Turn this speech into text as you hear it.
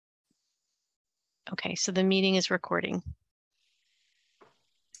Okay, so the meeting is recording.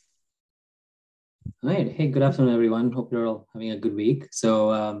 All right. Hey, good afternoon, everyone. Hope you're all having a good week.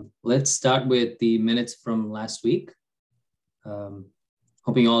 So let's start with the minutes from last week.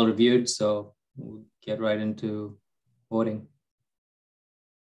 Hoping you all reviewed, so we'll get right into voting.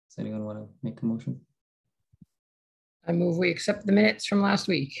 Does anyone want to make a motion? I move we accept the minutes from last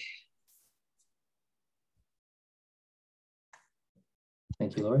week.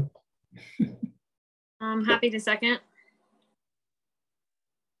 Thank you, Lori. I'm happy to second.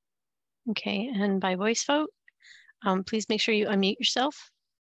 Okay, and by voice vote, please make sure you unmute yourself.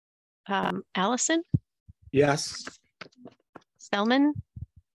 Allison? Yes. Spellman?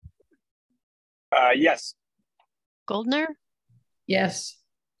 Yes. Goldner? Yes.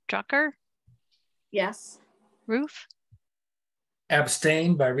 Drucker? Yes. Roof?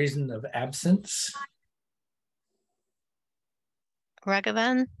 Abstain by reason of absence.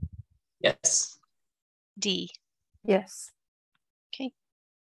 Raghavan? Yes. D. Yes. Okay.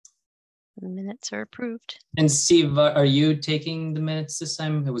 The minutes are approved. And Steve, are you taking the minutes this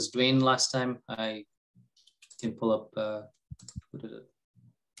time? It was Dwayne last time. I can pull up. Who did it?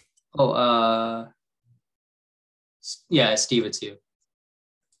 Oh, yeah, Steve, it's you.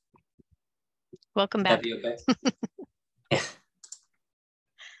 Welcome back. That'd be okay. Yeah.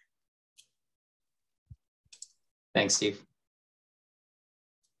 Thanks, Steve.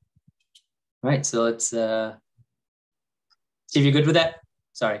 All right, so let's, Steve, you good with that?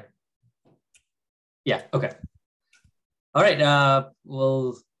 Sorry. Yeah, okay. All right,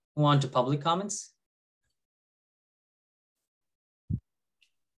 we'll move on to public comments.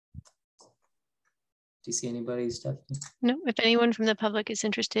 Do you see anybody, Stephanie? No, if anyone from the public is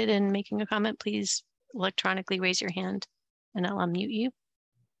interested in making a comment, please electronically raise your hand and I'll unmute you.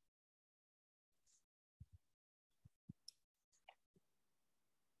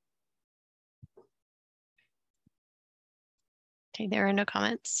 Okay, there are no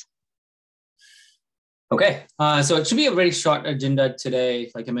comments. Okay, so it should be a very short agenda today.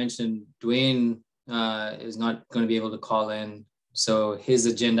 Like I mentioned, Dwayne is not going to be able to call in. So his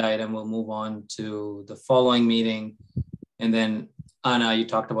agenda item will move on to the following meeting. And then Anna, you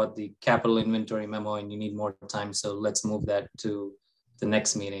talked about the capital inventory memo and you need more time. So let's move that to the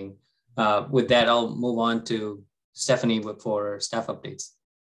next meeting. With that, I'll move on to Stephanie for staff updates.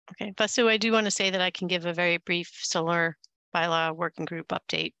 Okay, Vasu, I do want to say that I can give a very brief solar bylaw working group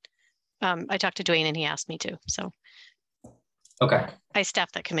update. I talked to Dwayne and he asked me to, so. Okay. I staff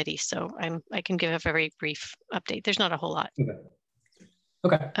that committee, so I can give a very brief update. There's not a whole lot. Okay.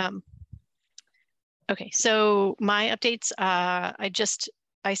 Okay. Okay, so my updates,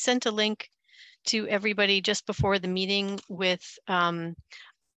 I sent a link to everybody just before the meeting with a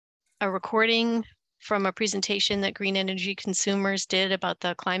recording from a presentation that Green Energy Consumers did about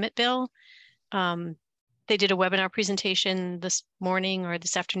the climate bill. They did a webinar presentation this morning or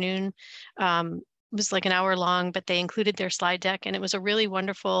this afternoon. It was like an hour long, but they included their slide deck and it was a really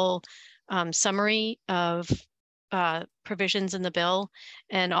wonderful summary of provisions in the bill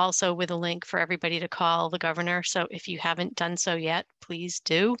and also with a link for everybody to call the governor. So if you haven't done so yet, please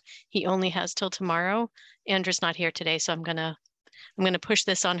do. He only has till tomorrow. Andrew's not here today, so I'm gonna push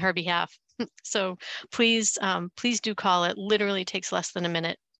this on her behalf. So please do call. It literally takes less than a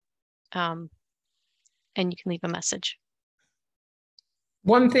minute. And you can leave a message.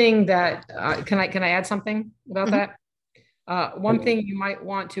 One thing that, can I add something about Mm-hmm. that? One thing you might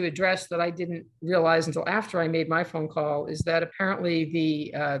want to address that I didn't realize until after I made my phone call is that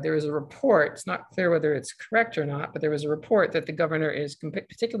apparently there is a report, it's not clear whether it's correct or not, but there was a report that the governor is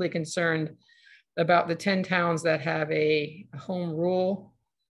particularly concerned about the 10 towns that have a home rule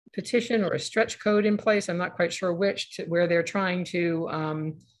petition or a stretch code in place. I'm not quite sure which, where they're trying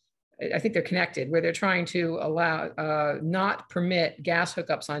to, I think they're connected, where they're trying to allow, not permit gas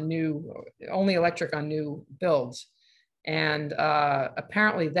hookups on only electric on new builds. And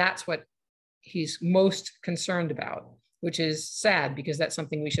apparently that's what he's most concerned about, which is sad because that's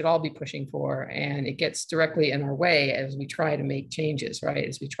something we should all be pushing for. And it gets directly in our way as we try to make changes, right?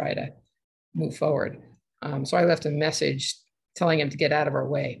 As we try to move forward. So I left a message telling him to get out of our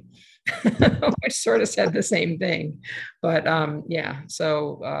way, which sort of said the same thing. But yeah,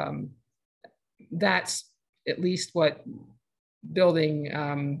 so that's at least what building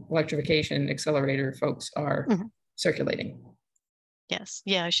electrification accelerator folks are circulating. Yes,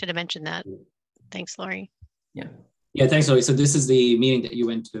 yeah, I should have mentioned that. Thanks, Lori. Yeah. Yeah, thanks, Lori. So this is the meeting that you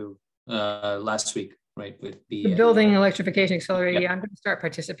went to last week, right? With the building electrification accelerator. Yep. Yeah, I'm going to start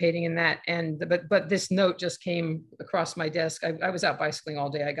participating in that. And but this note just came across my desk. I was out bicycling all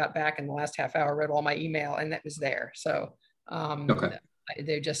day. I got back in the last half hour, read all my email, and that was there. So okay.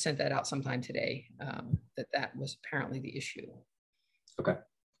 They just sent that out sometime today, that was apparently the issue. Okay.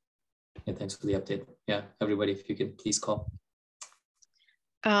 Yeah, thanks for the update. Yeah, everybody, if you could please call.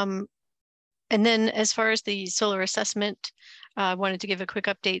 And then as far as the solar assessment, I wanted to give a quick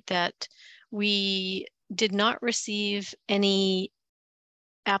update that we did not receive any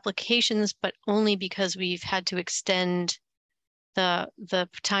applications, but only because we've had to extend the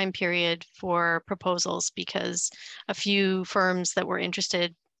time period for proposals, because a few firms that were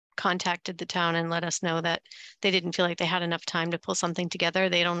interested contacted the town and let us know that they didn't feel like they had enough time to pull something together.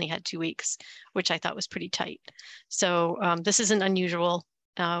 They'd only had 2 weeks, which I thought was pretty tight. So this isn't unusual.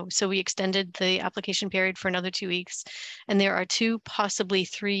 So we extended the application period for another 2 weeks. And there are 2, possibly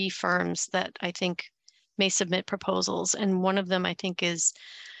 3 firms that I think may submit proposals. And one of them I think is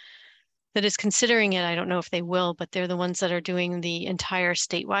considering it. I don't know if they will, but they're the ones that are doing the entire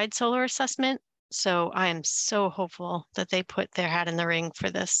statewide solar assessment. So I am so hopeful that they put their hat in the ring for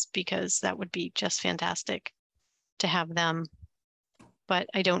this, because that would be just fantastic to have them. But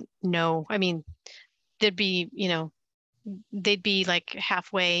I don't know. I mean, there'd be, they'd be like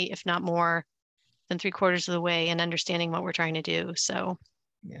halfway, if not more than 3/4 of the way in understanding what we're trying to do. So,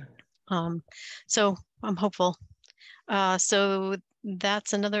 Yeah. So I'm hopeful. So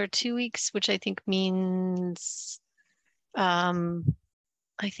that's another 2 weeks, which I think means,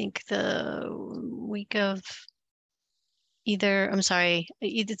 I think the week of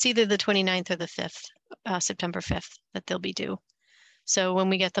it's either the 29th or the 5th, September 5th, that they'll be due. So when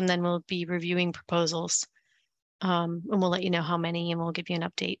we get them, then we'll be reviewing proposals. And we'll let you know how many, and we'll give you an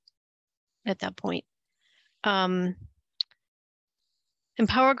update at that point.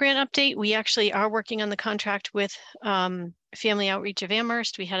 Empower Grant update. We actually are working on the contract with Family Outreach of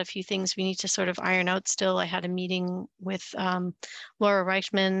Amherst. We had a few things we need to sort of iron out still. I had a meeting with Laura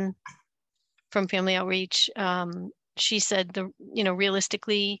Reichman from Family Outreach. She said,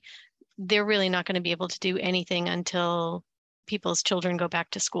 realistically, they're really not going to be able to do anything until people's children go back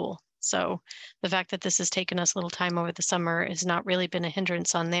to school. So the fact that this has taken us a little time over the summer has not really been a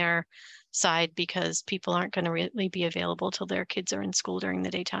hindrance on their side, because people aren't going to really be available till their kids are in school during the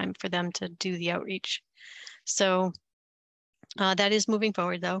daytime for them to do the outreach. So that is moving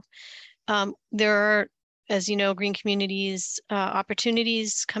forward, though. There are, as you know, Green Communities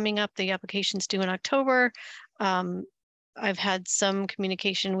opportunities coming up. The application's due in October. I've had some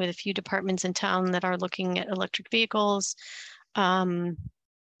communication with a few departments in town that are looking at electric vehicles. And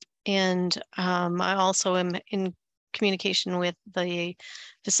I also am in communication with the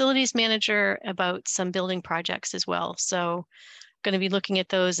facilities manager about some building projects as well. So going to be looking at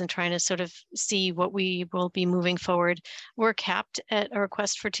those and trying to sort of see what we will be moving forward. We're capped at a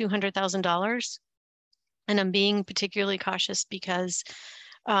request for $200,000. And I'm being particularly cautious because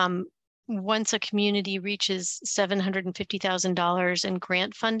once a community reaches $750,000 in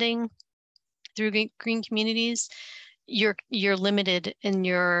grant funding through Green Communities, you're limited in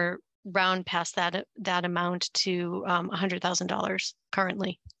your round past that amount to $100,000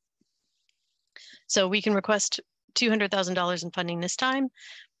 currently. So we can request $200,000 in funding this time,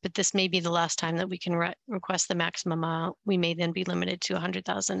 but this may be the last time that we can request the maximum amount. We may then be limited to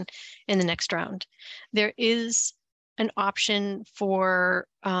 $100,000 in the next round. There is an option for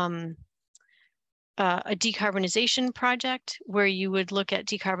a decarbonization project where you would look at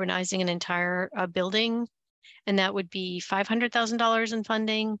decarbonizing an entire building, and that would be $500,000 in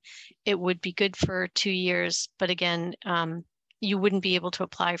funding. It would be good for 2 years, but again, you wouldn't be able to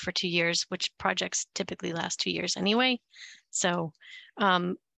apply for 2 years, which projects typically last 2 years anyway. So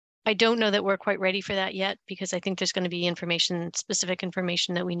I don't know that we're quite ready for that yet, because I think there's going to be specific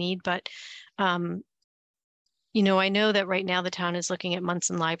information that we need. But, I know that right now the town is looking at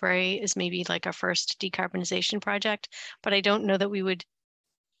Munson Library as maybe like our first decarbonization project, but I don't know that we would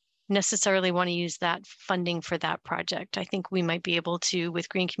necessarily want to use that funding for that project. I think we might be able to, with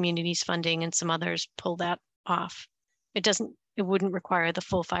Green Communities funding and some others, pull that off. It wouldn't require the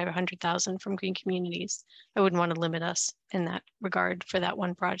full $500,000 from Green Communities. I wouldn't want to limit us in that regard for that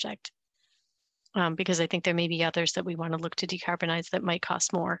one project, because I think there may be others that we want to look to decarbonize that might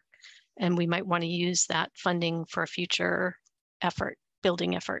cost more, and we might want to use that funding for a future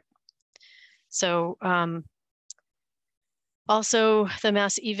building effort. So also the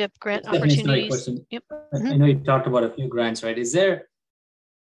Mass EVIP grant opportunities. Yep. I know you talked about a few grants, right?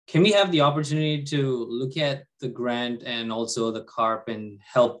 Can we have the opportunity to look at the grant and also the CARP and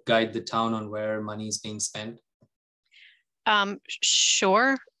help guide the town on where money is being spent?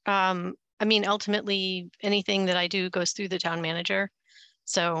 Sure. I mean, ultimately, anything that I do goes through the town manager.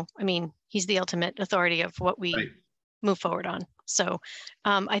 So, I mean, he's the ultimate authority of what we move forward on. So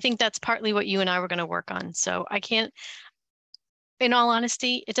I think that's partly what you and I were going to work on. So in all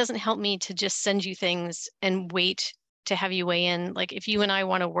honesty, it doesn't help me to just send you things and wait to have you weigh in. Like if you and I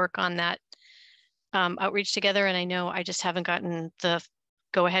want to work on that outreach together, and I know I just haven't gotten the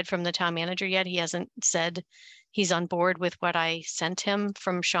go ahead from the town manager yet. He hasn't said he's on board with what I sent him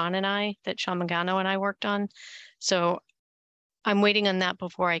from Sean and I, that Sean Mangano and I worked on. So I'm waiting on that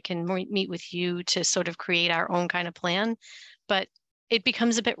before I can meet with you to sort of create our own kind of plan. But it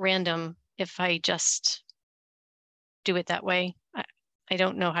becomes a bit random if I just do it that way. I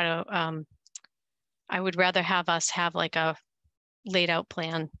don't know how to, I would rather have us have like a laid out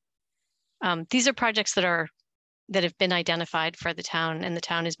plan. These are projects that have been identified for the town, and the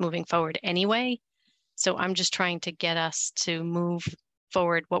town is moving forward anyway. So I'm just trying to get us to move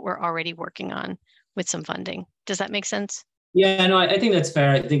forward what we're already working on with some funding. Does that make sense? Yeah, no, I think that's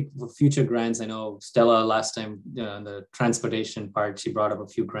fair. I think for future grants, I know Stella last time, the transportation part, she brought up a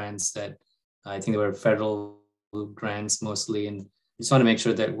few grants that I think they were federal grants mostly. And just want to make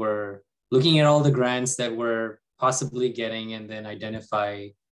sure that we're looking at all the grants that we're possibly getting and then identify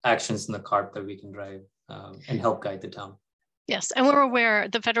actions in the cart that we can drive and help guide the town. Yes, and we're aware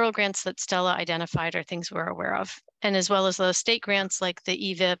the federal grants that Stella identified are things we're aware of, and as well as the state grants like the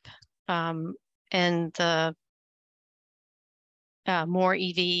EVIP and the More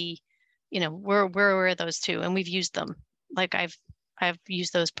EV. We're aware of those too, and we've used them. Like I've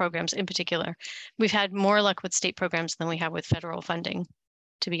used those programs in particular. We've had more luck with state programs than we have with federal funding,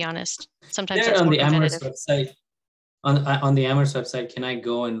 to be honest. Sometimes on the Amherst website. On the Amherst website, can I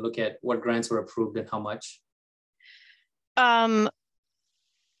go and look at what grants were approved and how much? I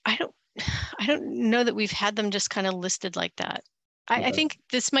don't know that we've had them just kind of listed like that. Okay. I think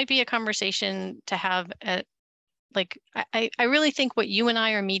this might be a conversation to have at, like, I really think what you and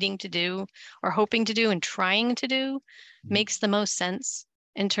I are meeting to do or hoping to do and trying to do makes the most sense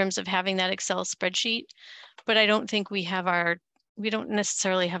in terms of having that Excel spreadsheet. But I don't think we don't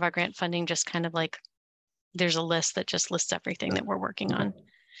necessarily have our grant funding just kind of like, there's a list that just lists everything that we're working on.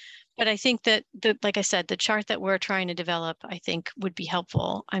 But I think that, like I said, the chart that we're trying to develop, I think would be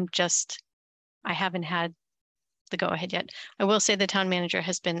helpful. I haven't had the go ahead yet. I will say the town manager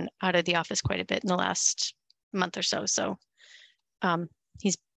has been out of the office quite a bit in the last month or so. So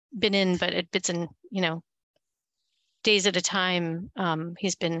he's been in, but at bits and, days at a time.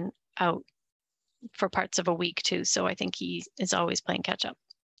 He's been out for parts of a week too. So I think he is always playing catch up.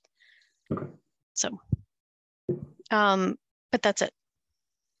 Okay. So, but that's it.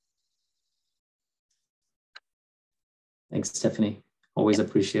 Thanks, Stephanie. Always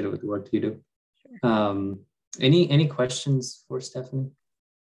appreciate it with the work you do. Sure. Any questions for Stephanie?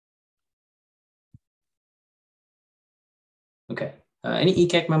 Okay. Any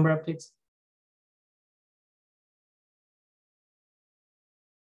ECAC member updates?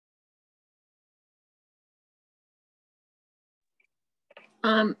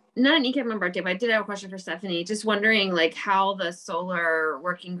 Not an ECAC member update, but I did have a question for Stephanie. Just wondering, like, how the solar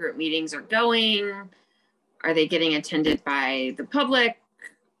working group meetings are going. Are they getting attended by the public?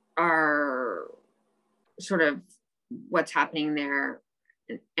 Are sort of what's happening there,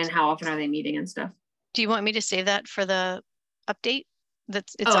 and how often are they meeting and stuff? Do you want me to save that for the update?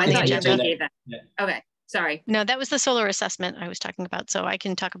 It's on the agenda. Yeah. Okay, sorry. No, that was the solar assessment I was talking about. So I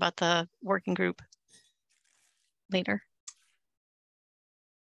can talk about the working group later.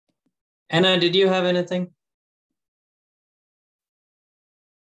 Anna, did you have anything?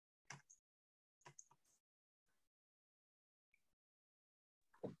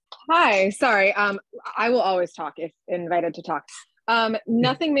 Hi, sorry. I will always talk if invited to talk.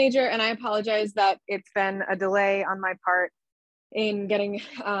 Nothing major, and I apologize that it's been a delay on my part in getting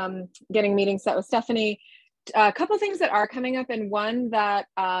meetings set with Stephanie. A couple things that are coming up, and one that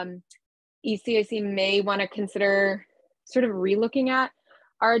ECAC may want to consider sort of relooking at.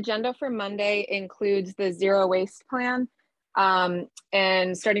 Our agenda for Monday includes the zero waste plan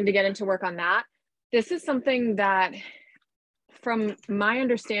and starting to get into work on that. This is something that, from my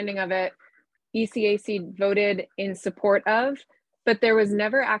understanding of it, ECAC voted in support of, but there was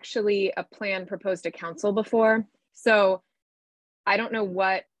never actually a plan proposed to council before. So I don't know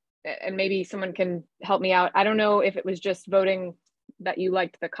what, and maybe someone can help me out. I don't know if it was just voting that you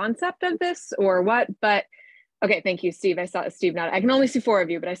liked the concept of this or what, but okay, thank you, Steve. I saw Steve nodding. I can only see 4 of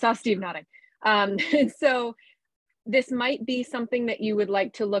you, but I saw Steve nodding. And so this might be something that you would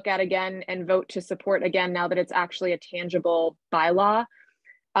like to look at again and vote to support again now that it's actually a tangible bylaw.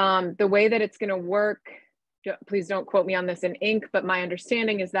 The way that it's going to work, please don't quote me on this in ink, but my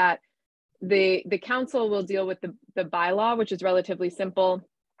understanding is that the council will deal with the bylaw, which is relatively simple,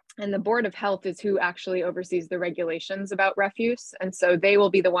 and the Board of Health is who actually oversees the regulations about refuse. And so they will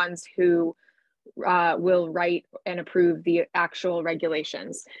be the ones who will write and approve the actual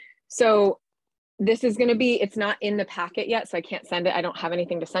regulations. So this is going to be, it's not in the packet yet, so I can't send it. I don't have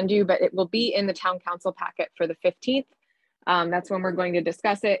anything to send you, but it will be in the town council packet for the 15th. That's when we're going to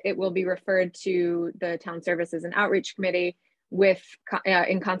discuss it. It will be referred to the Town Services and Outreach Committee with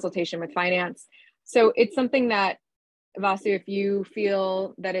in consultation with finance. So it's something that, Vasu, if you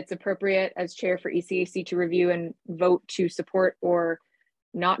feel that it's appropriate as chair for ECAC to review and vote to support or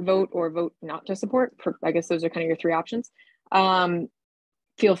not vote, or vote not to support, I guess those are kind of your three options.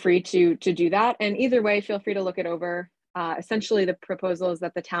 Feel free to do that. And either way, feel free to look it over. Essentially, the proposal is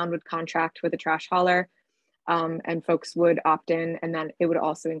that the town would contract with a trash hauler, and folks would opt in, and then it would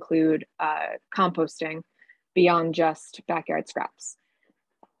also include composting beyond just backyard scraps.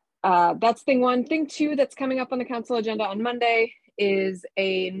 That's thing one. Thing two that's coming up on the council agenda on Monday is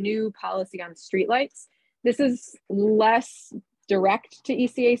a new policy on streetlights. This is less direct to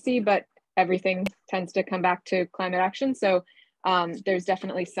ECAC, but everything tends to come back to climate action. So there's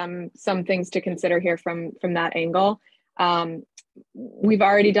definitely some things to consider here from that angle. We've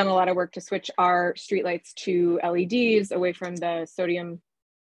already done a lot of work to switch our streetlights to LEDs away from the sodium,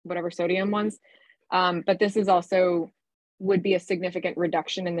 whatever sodium ones. But this is also would be a significant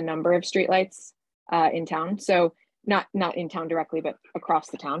reduction in the number of streetlights in town. So not in town directly, but across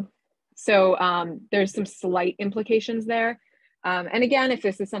the town. So there's some slight implications there. And again, if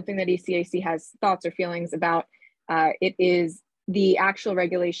this is something that ECAC has thoughts or feelings about, it is the actual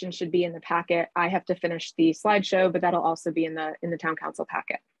regulation should be in the packet. I have to finish the slideshow, but that'll also be in the town council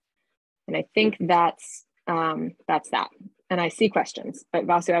packet. And I think that's that. And I see questions, but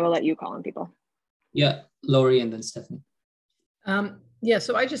Vasu, I will let you call on people. Yeah, Lori and then Stephanie. Yeah,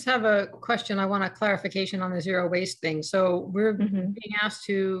 so I just have a question. I want a clarification on the zero waste thing. So we're being asked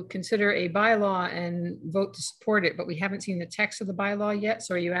to consider a bylaw and vote to support it, but we haven't seen the text of the bylaw yet.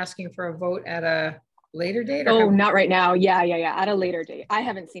 So are you asking for a vote at a later date? Or oh, not right now. Yeah. At a later date. I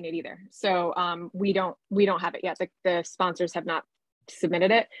haven't seen it either. So we don't have it yet. The sponsors have not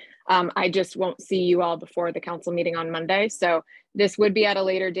submitted it. I just won't see you all before the council meeting on Monday. So this would be at a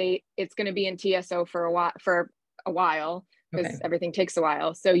later date. It's going to be in TSO for a while. Because everything takes a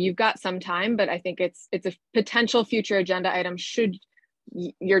while. So you've got some time, but I think it's a potential future agenda item should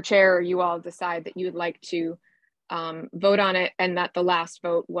your chair or you all decide that you would like to vote on it, and that the last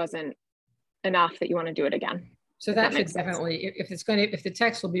vote wasn't enough, that you want to do it again. So that should definitely, if the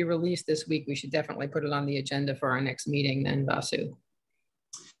text will be released this week, we should definitely put it on the agenda for our next meeting then, Vasu.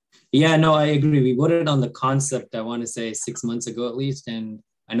 Yeah, no, I agree. We voted on the concept, I want to say 6 months ago at least, and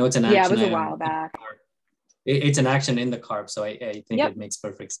I know it's an action. Yeah, it was a while back. It's an action in the CARB, so I think it makes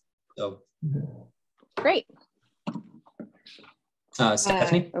perfect sense. So great.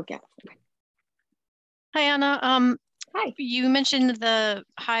 Stephanie? Okay. Hi, Anna. Hi. You mentioned the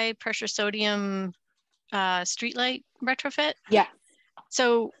high pressure sodium streetlight retrofit. Yeah.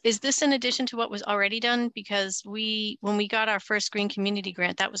 So is this in addition to what was already done? Because when we got our first Green Community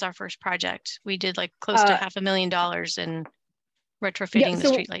Grant, that was our first project. We did like close to $500,000 in retrofitting the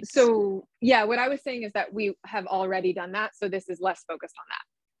streetlights. So yeah, what I was saying is that we have already done that. So this is less focused on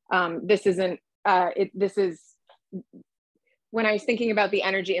that. This isn't, this is, when I was thinking about the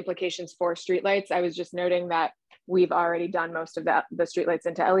energy implications for streetlights, I was just noting that we've already done most of the streetlights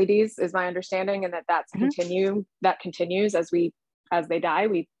into LEDs is my understanding, and that continues as they die,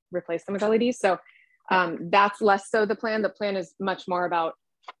 we replace them with LEDs. So that's less so the plan. The plan is much more about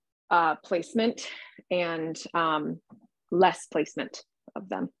placement and less placement of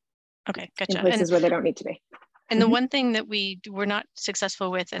them. Okay, gotcha. In places where they don't need to be. And the one thing that we were not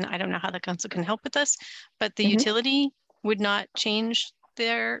successful with, and I don't know how the council can help with this, but the utility would not change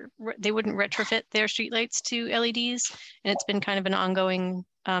they wouldn't retrofit their streetlights to LEDs. And it's been kind of an ongoing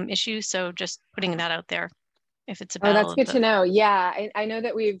issue. So just putting that out there. If it's a battle. Oh, that's good to know. Yeah, I know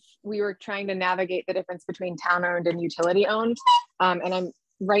that we were trying to navigate the difference between town-owned and utility-owned. And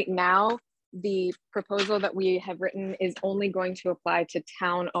right now, the proposal that we have written is only going to apply to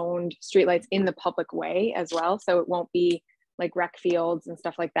town-owned streetlights in the public way as well. So it won't be like rec fields and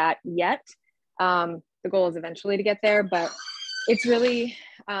stuff like that yet. The goal is eventually to get there, but it's really,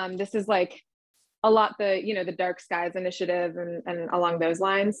 this is like a lot the Dark Skies Initiative and along those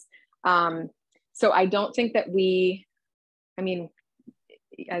lines. So I don't think that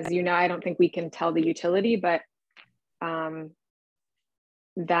as you know, I don't think we can tell the utility, but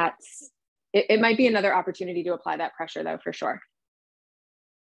it might be another opportunity to apply that pressure though, for sure.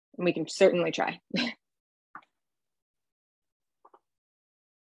 And we can certainly try.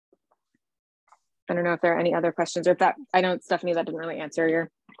 I don't know if there are any other questions or I know, Stephanie, that didn't really answer your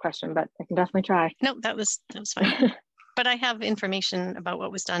question, but I can definitely try. No, that was fine. but I have information about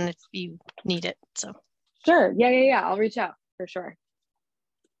what was done if you need it. So Sure. Yeah. I'll reach out for sure.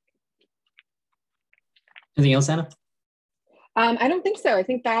 Anything else, Anna? I don't think so. I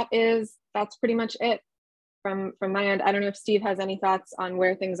think that's pretty much it from my end. I don't know if Steve has any thoughts on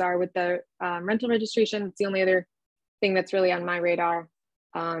where things are with the rental registration. It's the only other thing that's really on my radar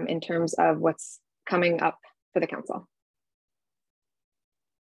in terms of what's coming up for the council.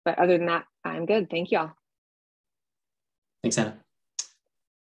 But other than that, I'm good. Thank you all. Thanks, Anna.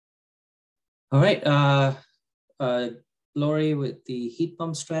 All right, Lori, with the heat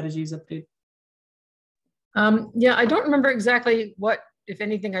pump strategies update. Yeah, I don't remember exactly what, if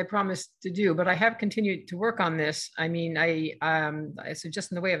anything, I promised to do, but I have continued to work on this. I mean, so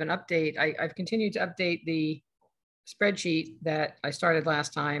just in the way of an update, I've continued to update the spreadsheet that I started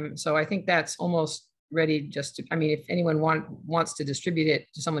last time. So I think that's almost ready. Just to, I mean, if anyone wants to distribute it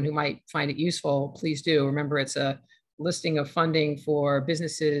to someone who might find it useful, please do. Remember, it's a listing of funding for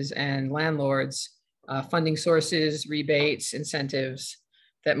businesses and landlords, funding sources, rebates, incentives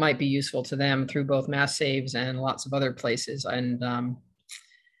that might be useful to them through both Mass Saves and lots of other places. And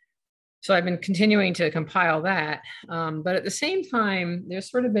so I've been continuing to compile that. But at the same time,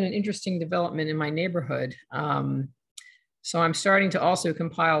 there's sort of been an interesting development in my neighborhood. So I'm starting to also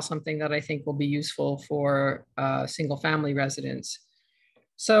compile something that I think will be useful for single family residents.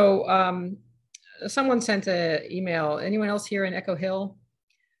 So someone sent an email. Anyone else here in Echo Hill?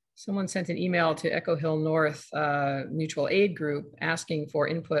 Someone sent an email to Echo Hill North Mutual Aid Group asking for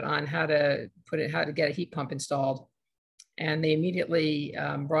input on how to get a heat pump installed. And they immediately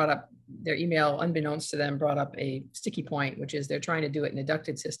brought up their email, unbeknownst to them, brought up a sticky point, which is they're trying to do it in a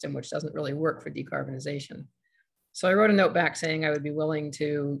ducted system, which doesn't really work for decarbonization. So I wrote a note back saying I would be willing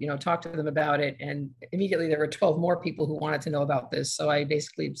to, talk to them about it. And immediately there were 12 more people who wanted to know about this. So I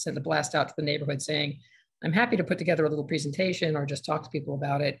basically sent a blast out to the neighborhood saying, I'm happy to put together a little presentation or just talk to people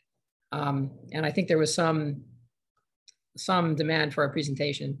about it. And I think there was some demand for a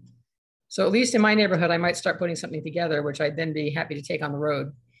presentation. So at least in my neighborhood, I might start putting something together, which I'd then be happy to take on the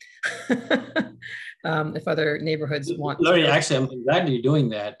road. If other neighborhoods want. Lori, actually, I'm glad you're doing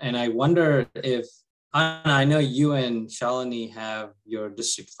that. And I wonder if, I know you and Shalini have your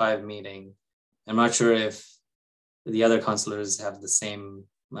District 5 meeting. I'm not sure if the other councilors have the same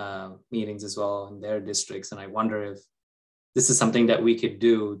meetings as well in their districts. And I wonder if this is something that we could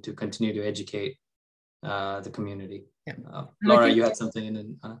do to continue to educate the community. Yeah. Laura, you had something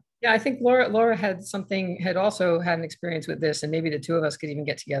in Yeah, I think Laura had also had an experience with this, and maybe the two of us could even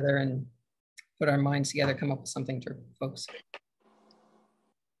get together and put our minds together, come up with something to folks.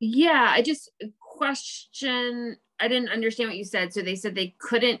 Yeah, I didn't understand what you said. So they said they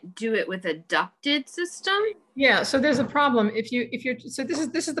couldn't do it with a ducted system? Yeah, so there's a problem. So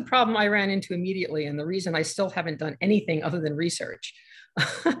this is the problem I ran into immediately, and the reason I still haven't done anything other than research.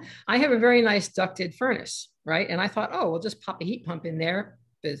 I have a very nice ducted furnace, right? And I thought, oh, we'll just pop a heat pump in there.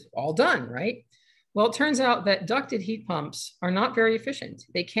 It's all done, right? Well, it turns out that ducted heat pumps are not very efficient.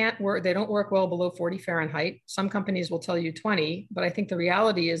 They don't work well below 40 Fahrenheit. Some companies will tell you 20, but I think the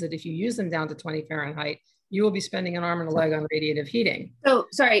reality is that if you use them down to 20 Fahrenheit, you will be spending an arm and a leg on radiative heating. So,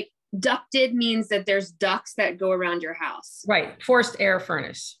 sorry, ducted means that there's ducts that go around your house. Right, forced air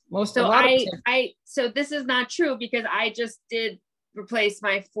furnace. So this is not true because I just did replace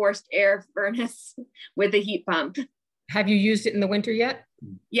my forced air furnace with a heat pump. Have you used it in the winter yet?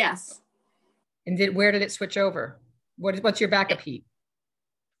 Yes. And where did it switch over? What's your backup heat?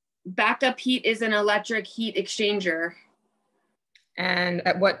 Backup heat is an electric heat exchanger. And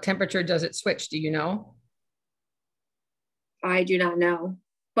at what temperature does it switch? Do you know? I do not know,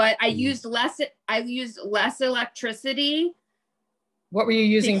 but I used less electricity. What were you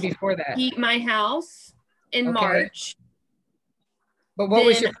using before that? Heat my house in March. But what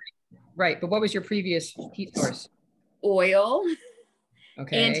was your previous heat source? Oil.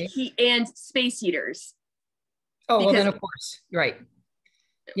 Okay. And space heaters. Oh, well then of course, right.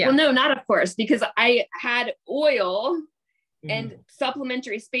 Yeah. Well, no, not of course, because I had oil and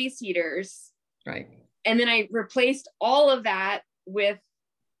supplementary space heaters. Right. And then I replaced all of that with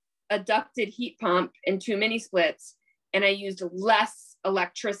a ducted heat pump and 2 mini splits. And I used less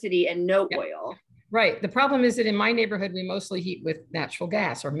electricity and no oil. Right. The problem is that in my neighborhood, we mostly heat with natural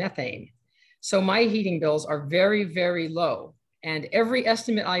gas or methane. So my heating bills are very, very low. And every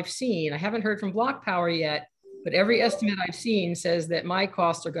estimate I've seen, I haven't heard from Block Power yet, but every estimate I've seen says that my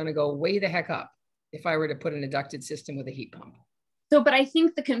costs are going to go way the heck up if I were to put in a ducted system with a heat pump. So, but I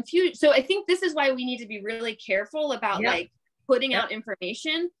think I think this is why we need to be really careful about like putting out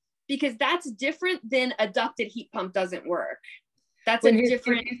information, because that's different than a ducted heat pump doesn't work. That's In a his-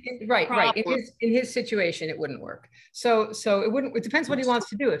 different right. problem. In his situation, it wouldn't work. So it wouldn't. It depends what he wants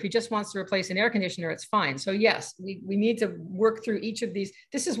to do. If he just wants to replace an air conditioner, it's fine. So yes, we need to work through each of these.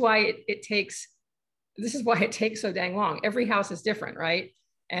 This is why it takes. This is why it takes so dang long. Every house is different, right?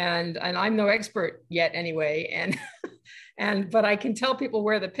 And I'm no expert yet, anyway. But I can tell people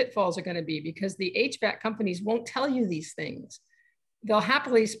where the pitfalls are going to be, because the HVAC companies won't tell you these things. They'll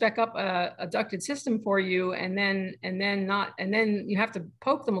happily spec up a ducted system for you, and then you have to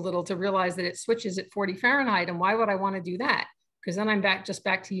poke them a little to realize that it switches at 40 Fahrenheit. And why would I want to do that? Because then I'm back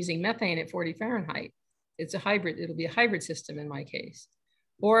to using methane at 40 Fahrenheit. It's a hybrid. It'll be a hybrid system in my case.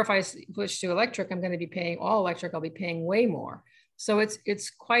 Or if I switch to electric, I'm going to be paying all electric. I'll be paying way more. So it's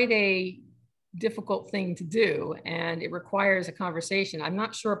quite a difficult thing to do, and it requires a conversation. I'm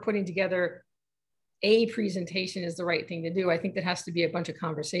not sure putting together a presentation is the right thing to do. I think that has to be a bunch of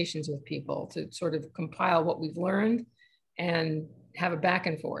conversations with people to sort of compile what we've learned and have a back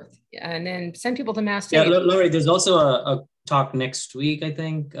and forth, and then send people to Mass Save. Yeah, Lori, there's also a talk next week, I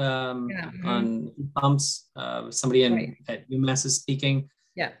think, on pumps. Somebody at UMass is speaking.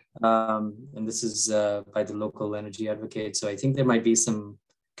 Yeah. And this is by the local energy advocate. So I think there might be some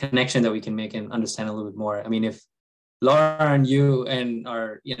connection that we can make and understand a little bit more. I mean, if Laura and you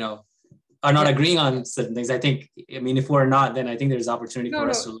are not agreeing on certain things, if we're not, then I think there's opportunity for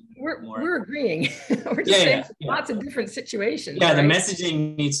us to learn more. We're agreeing. We're just saying lots of different situations. Yeah, right? The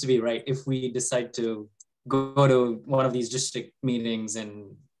messaging needs to be right if we decide to go to one of these district meetings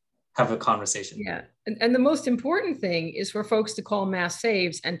and have a conversation. Yeah, and the most important thing is for folks to call Mass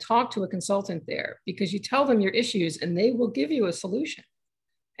Saves and talk to a consultant there, because you tell them your issues and they will give you a solution.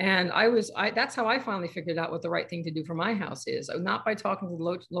 And that's how I finally figured out what the right thing to do for my house is. Not by talking to the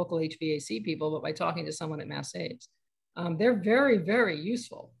local HVAC people, but by talking to someone at Mass Saves. They're very, very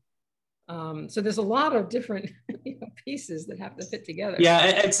useful. So there's a lot of different pieces that have to fit together. Yeah,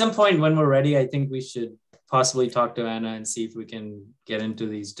 at some point when we're ready, I think we should possibly talk to Anna and see if we can get into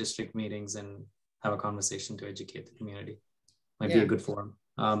these district meetings and have a conversation to educate the community. Might be a good forum.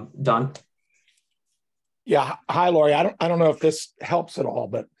 Don? Yeah, hi, Lori. I don't know if this helps at all,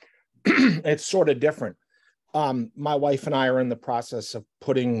 but it's sort of different. My wife and I are in the process of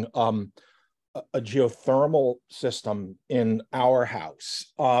putting a geothermal system in our house.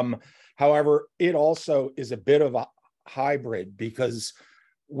 However, it also is a bit of a hybrid, because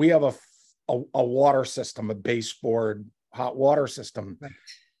we have a water system, a baseboard hot water system. Right.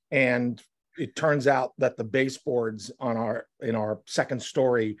 And it turns out that the baseboards in our second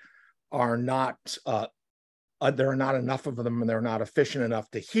story are not, there are not enough of them, and they're not efficient enough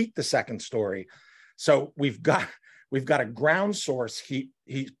to heat the second story. So we've got a ground source heat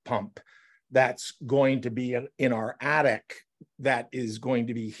pump that's going to be in our attic that is going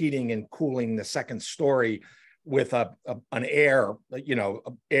to be heating and cooling the second story with an air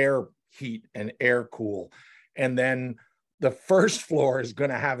heat and air cool. And then the first floor is going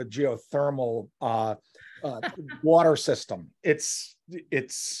to have a geothermal water system. It's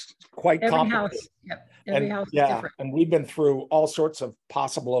quite complicated. Every house is different. And we've been through all sorts of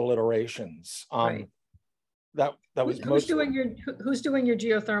possible iterations. Right. That was who's doing your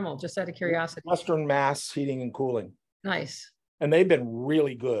geothermal, just out of curiosity? Western Mass Heating and Cooling. Nice. And they've been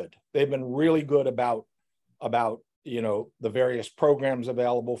really good. They've been really good about the various programs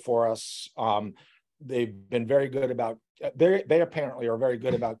available for us. They've been very good about, they apparently are very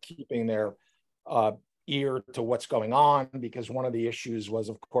good about keeping their ear to what's going on, because one of the issues was,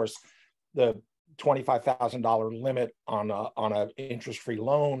 of course, the $25,000 limit on an interest-free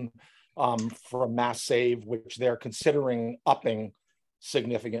loan from Mass Save, which they're considering upping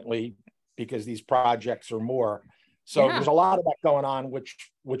significantly because these projects are more. So there's a lot of that going on,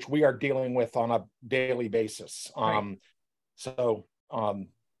 which we are dealing with on a daily basis. I'm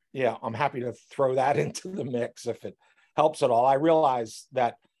happy to throw that into the mix if it helps at all. I realize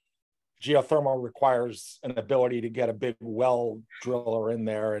that geothermal requires an ability to get a big well driller in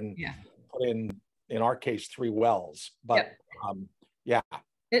there and put in our case, 3 wells. But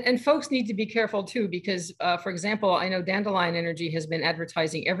And folks need to be careful too, because for example, I know Dandelion Energy has been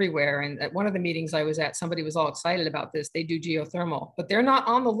advertising everywhere. And at one of the meetings I was at, somebody was all excited about this. They do geothermal, but they're not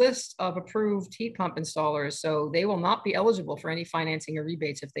on the list of approved heat pump installers. So they will not be eligible for any financing or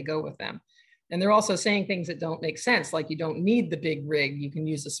rebates if they go with them. And they're also saying things that don't make sense, like you don't need the big rig. You can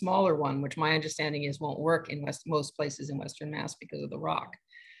use a smaller one, which my understanding is won't work in most places in Western Mass because of the rock,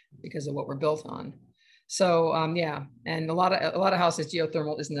 because of what we're built on. So and a lot of houses,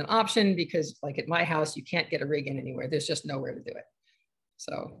 geothermal isn't an option because, like at my house, you can't get a rig in anywhere. There's just nowhere to do it.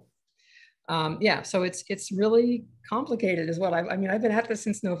 So so it's really complicated, is what I've been at this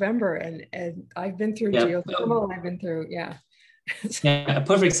since November, and I've been through geothermal. I've been through Yeah, a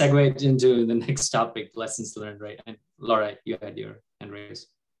perfect segue into the next topic, lessons learned, right? And Laura, you had your hand raised.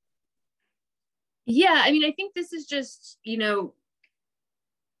 Yeah, I mean, I think this is just,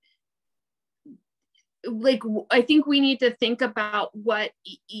 like, I think we need to think about what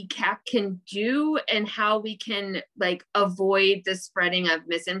ECAC can do and how we can like avoid the spreading of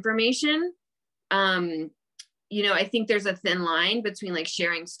misinformation. I think there's a thin line between like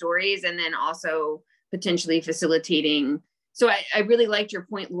sharing stories and then also potentially facilitating. So I really liked your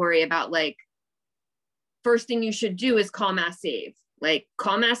point, Lori, about like, first thing you should do is call Mass Save. Like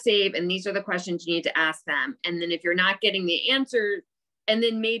call Mass Save, and these are the questions you need to ask them. And then if you're not getting the answer, and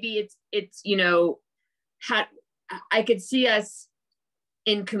then maybe it's I could see us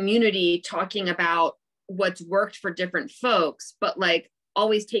in community talking about what's worked for different folks, but like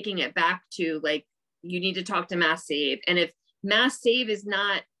always taking it back to like, you need to talk to Mass Save. And if Mass Save is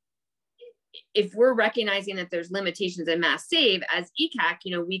not, if we're recognizing that there's limitations in Mass Save as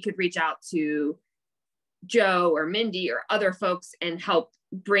ECAC, we could reach out to Joe or Mindy or other folks and help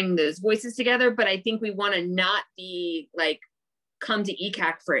bring those voices together. But I think we want to not be like, come to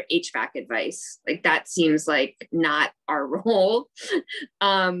ECAC for HVAC advice. Like that seems like not our role.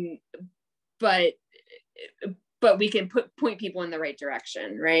 But we can point people in the right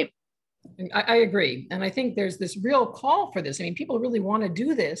direction, right? I agree. And I think there's this real call for this. I mean, people really want to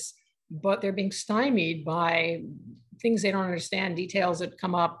do this, but they're being stymied by things they don't understand, details that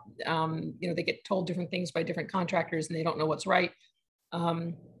come up. They get told different things by different contractors and they don't know what's right.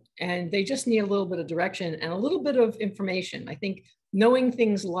 And they just need a little bit of direction and a little bit of information. I think knowing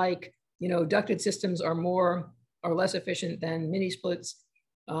things like, ducted systems are more or less efficient than mini splits.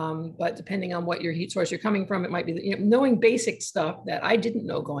 But depending on what your heat source you're coming from, it might be, knowing basic stuff that I didn't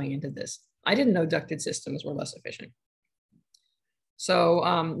know going into this. I didn't know ducted systems were less efficient. So,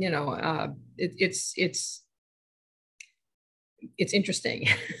 it's interesting.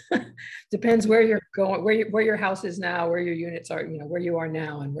 Depends where you're going, where your house is now, where your units are, where you are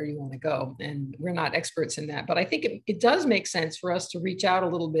now and where you want to go. And we're not experts in that, but I think it does make sense for us to reach out a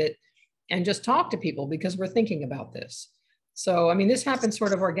little bit and just talk to people because we're thinking about this. So, I mean, this happens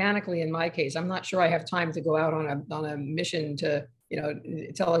sort of organically in my case. I'm not sure I have time to go out on a mission to,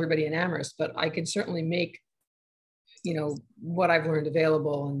 tell everybody in Amherst, but I can certainly make, what I've learned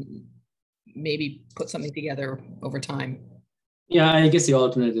available and maybe put something together over time. Yeah, I guess the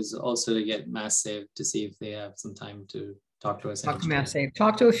alternate is also to get Mass Save to see if they have some time to talk to us. Talk to Mass Save.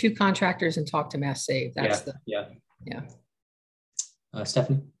 Talk to a few contractors and talk to Mass Save. That's yeah.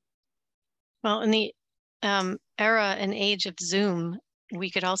 Stephanie? Well, in the era and age of Zoom, we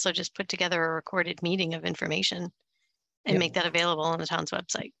could also just put together a recorded meeting of information and make that available on the town's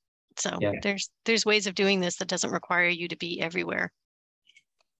website. So there's ways of doing this that doesn't require you to be everywhere.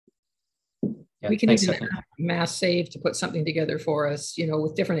 Yeah, we can even ask Mass Save to put something together for us,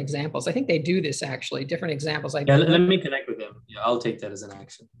 with different examples. I think they do this actually, different examples. Let me connect with them. Yeah, I'll take that as an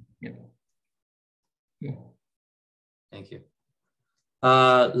action. Yeah. Thank you.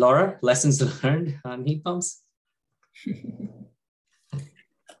 Laura, lessons learned on heat pumps? Is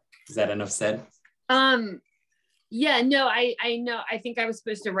that enough said? Yeah, no, I know. I think I was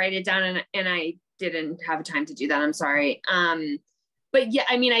supposed to write it down and I didn't have time to do that. I'm sorry. But yeah,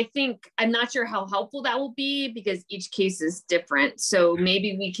 I mean, I think I'm not sure how helpful that will be because each case is different. So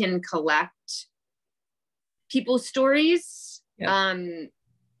maybe we can collect people's stories. Yeah.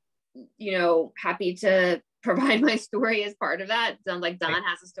 Happy to provide my story as part of that. Sounds like Don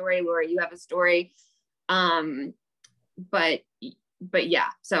has a story, Laura, you have a story. But yeah,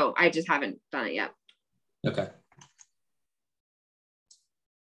 so I just haven't done it yet. Okay.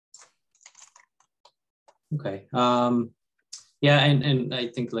 Okay. Yeah, and I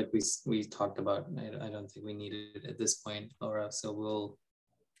think like we talked about, I don't think we need it at this point, Laura. So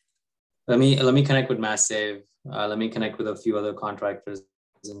let me connect with Mass Save. Let me connect with a few other contractors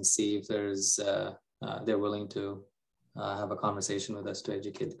and see if there's they're willing to have a conversation with us to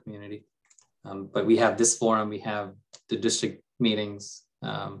educate the community. But we have this forum, we have the district meetings,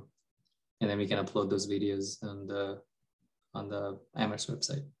 and then we can upload those videos on the Amherst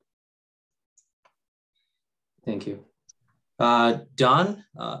website. Thank you. Don?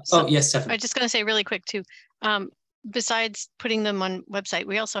 Yes, Stephanie. I'm just going to say really quick too, besides putting them on website,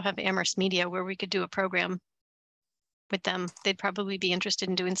 we also have Amherst Media where we could do a program with them. They'd probably be interested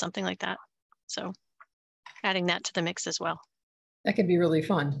in doing something like that. So adding that to the mix as well. That could be really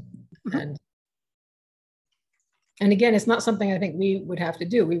fun. Mm-hmm. And again, it's not something I think we would have to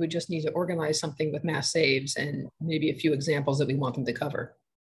do. We would just need to organize something with Mass Saves and maybe a few examples that we want them to cover.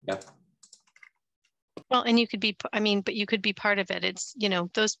 Yep. Well, and you could be, but you could be part of it. It's,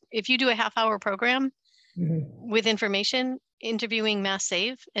 if you do a half-hour program, with information, interviewing Mass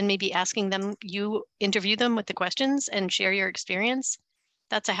Save and maybe asking them, you interview them with the questions and share your experience.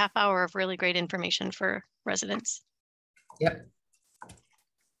 That's a half hour of really great information for residents. Yep.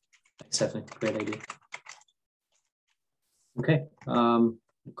 Thanks, Stephanie. Great idea. Okay, go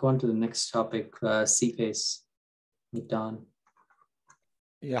on to the next topic, CPACE with Don.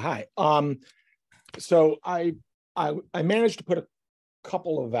 Yeah, hi. So I managed to put a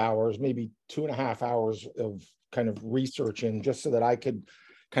couple of hours, maybe 2.5 hours of kind of research in just so that I could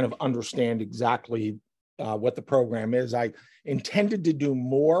kind of understand exactly what the program is. I intended to do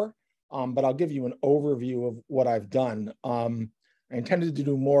more, but I'll give you an overview of what I've done. I intended to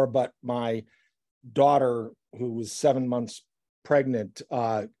do more, but my daughter, who was 7 months pregnant,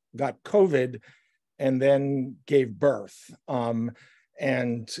 got COVID and then gave birth.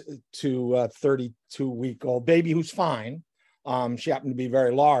 And to a 32-week-old baby who's fine. She happened to be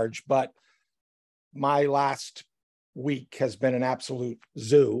very large, but my last week has been an absolute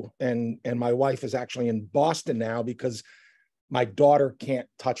zoo. And my wife is actually in Boston now because my daughter can't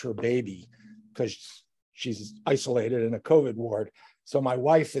touch her baby because she's isolated in a COVID ward. So my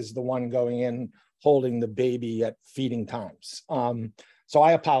wife is the one going in, holding the baby at feeding times. So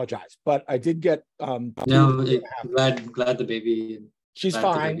I apologize, but I did get No, glad the baby. She's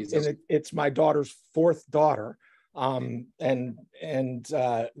fine, and it's my daughter's 4th daughter, and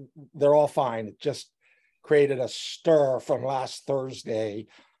they're all fine. It just created a stir from last Thursday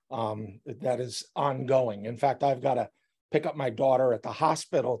that is ongoing. In fact, I've got to pick up my daughter at the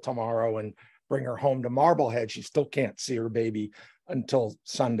hospital tomorrow and bring her home to Marblehead. She still can't see her baby until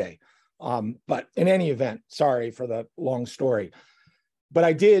Sunday. But in any event, sorry for the long story. But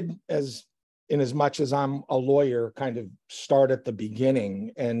I did, in as much as I'm a lawyer, kind of start at the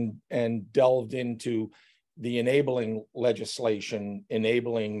beginning and delved into the enabling legislation,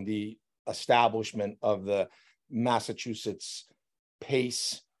 enabling the establishment of the Massachusetts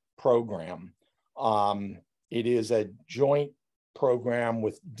PACE program. It is a joint program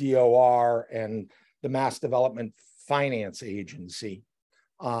with DOR and the Mass Development Finance Agency.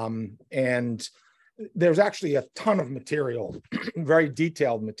 And there's actually a ton of material, very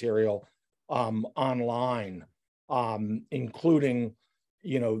detailed material online, including,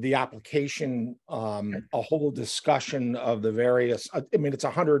 the application, a whole discussion of the various, it's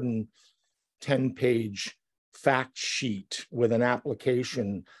a 110-page fact sheet with an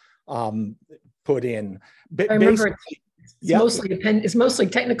application put in. I remember it's mostly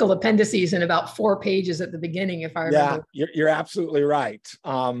technical appendices and about 4 pages at the beginning, if I remember. Yeah, you're absolutely right.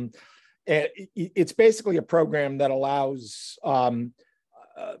 It's basically a program that allows a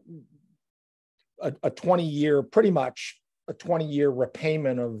 20-year, pretty much a 20-year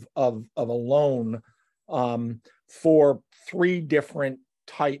repayment of a loan for 3 different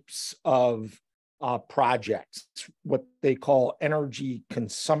types of projects, what they call energy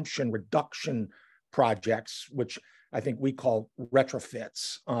consumption reduction projects, which I think we call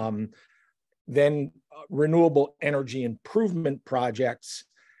retrofits. Then renewable energy improvement projects.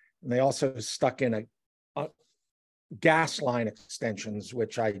 And they also stuck in a gas line extensions,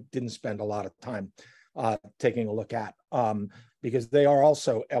 which I didn't spend a lot of time taking a look at, because they are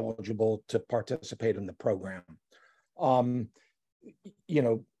also eligible to participate in the program.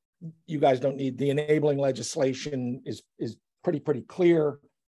 You guys don't need the enabling legislation is pretty clear.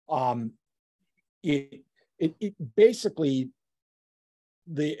 It basically,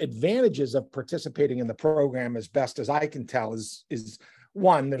 the advantages of participating in the program, as best as I can tell, is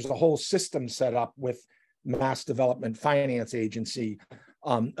one, there's a whole system set up with Mass Development Finance Agency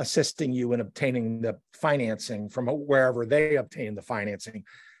assisting you in obtaining the financing from wherever they obtain the financing.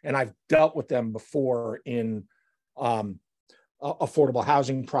 And I've dealt with them before in affordable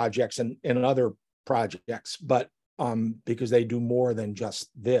housing projects and other projects, but because they do more than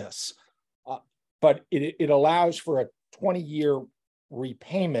just this. But it allows for a 20-year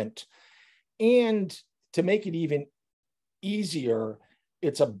repayment. And to make it even easier,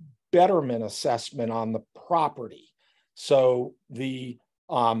 it's a betterment assessment on the property. So the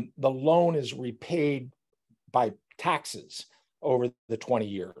loan is repaid by taxes over the 20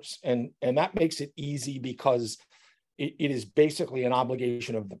 years. And that makes it easy because it is basically an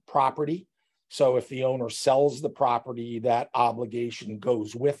obligation of the property. So if the owner sells the property, that obligation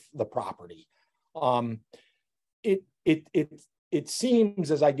goes with the property. It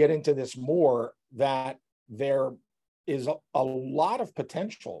seems, as I get into this more, that there is a lot of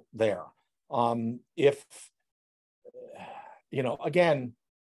potential there. If, again,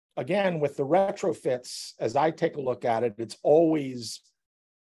 with the retrofits, as I take a look at it, it's always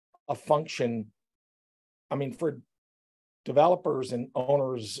a function. For developers and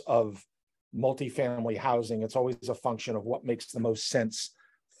owners of multifamily housing, it's always a function of what makes the most sense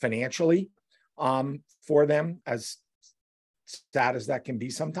financially for them, as sad as that can be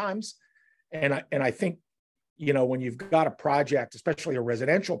sometimes. And I think, you know, when you've got a project, especially a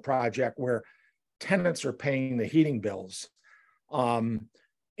residential project where tenants are paying the heating bills, and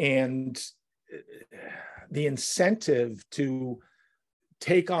the incentive to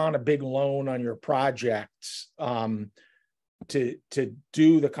take on a big loan on your project to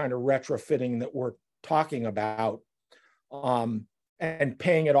do the kind of retrofitting that we're talking about, and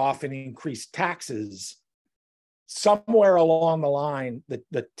paying it off in increased taxes, somewhere along the line,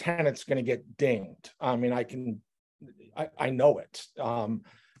 the tenant's going to get dinged. I mean, I know it. No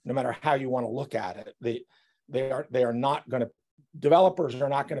matter how you want to look at it, they are not going to. Developers are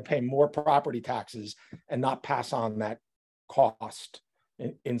not going to pay more property taxes and not pass on that cost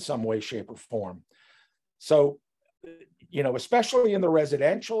in some way, shape, or form. So, you know, especially in the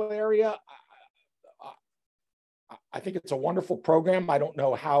residential area, I think it's a wonderful program. I don't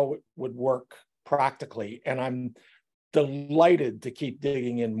know how it would work practically, and I'm delighted to keep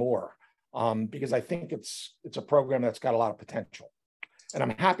digging in more because I think it's a program that's got a lot of potential. And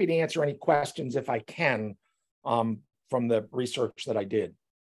I'm happy to answer any questions if I can from the research that I did.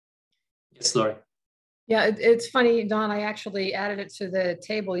 Yes, Lori. Yeah, it's funny, Don, I actually added it to the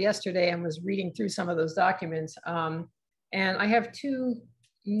table yesterday and was reading through some of those documents. And I have two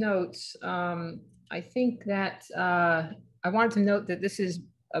notes. I think that I wanted to note that this is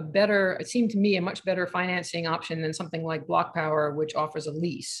it seemed to me a much better financing option than something like Block Power, which offers a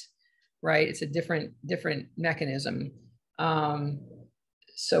lease, right? It's a different mechanism.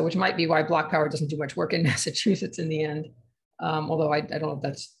 So which might be why Block Power doesn't do much work in Massachusetts in the end. Although I don't know if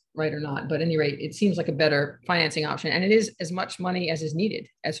that's right or not, but at any rate, it seems like a better financing option. And it is as much money as is needed.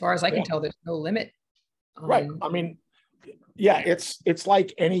 As far as I can tell, there's no limit. Right, I mean, yeah, it's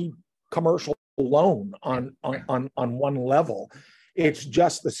like any commercial loan on one level. It's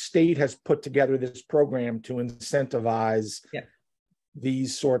just the state has put together this program to incentivize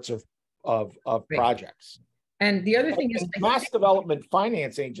these sorts of projects. And the other thing is Mass Development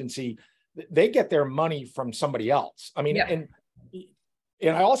Finance Agency, they get their money from somebody else. I mean, and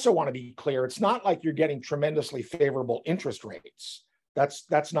I also want to be clear, it's not like you're getting tremendously favorable interest rates.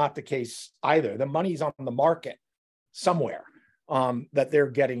 That's not the case either. The money's on the market somewhere that they're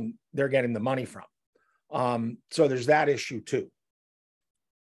getting the money from. So there's that issue too.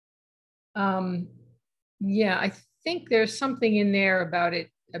 Yeah, I think there's something in there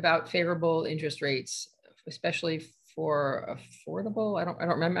about favorable interest rates, especially for affordable. I don't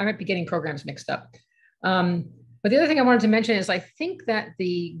remember. I might be getting programs mixed up. But the other thing I wanted to mention is I think that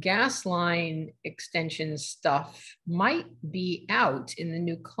the gas line extension stuff might be out in the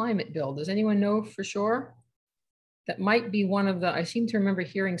new climate bill. Does anyone know for sure? That might be one of the, I seem to remember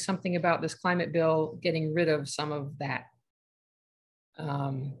hearing something about this climate bill getting rid of some of that.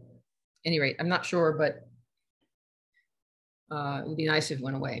 Any rate, I'm not sure, but it would be nice if it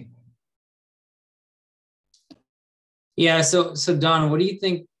went away. Yeah, so Don, what do you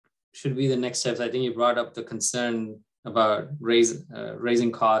think should be the next steps? I think you brought up the concern about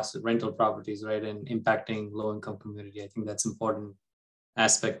raising costs of rental properties, right, and impacting low-income community. I think that's an important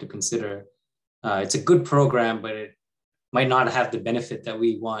aspect to consider. It's a good program, but it might not have the benefit that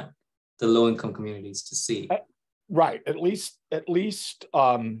we want the low-income communities to see. Right, at least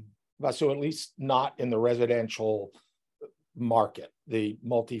not in the residential market, the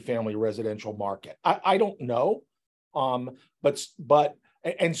multifamily residential market. I don't know, but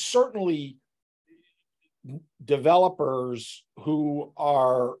certainly developers who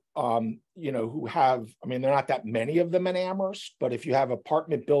are, who have, I mean, there are not that many of them in Amherst, but if you have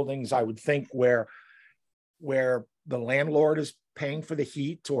apartment buildings, I would think where the landlord is paying for the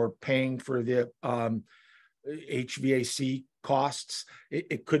heat or paying for the HVAC costs,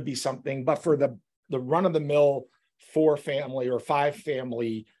 it could be something. But for the run-of-the-mill 4-family or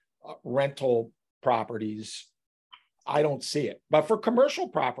 5-family rental properties, I don't see it. But for commercial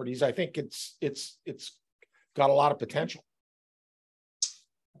properties, I think it's got a lot of potential.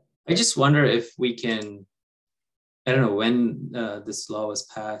 I just wonder if we can, I don't know when this law was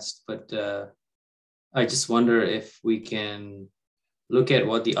passed, but I just wonder if we can look at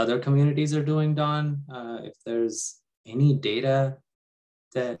what the other communities are doing, Don, if there's any data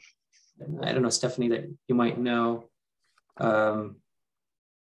that, I don't know, Stephanie, that you might know.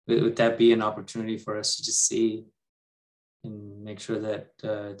 Would that be an opportunity for us to just see and make sure that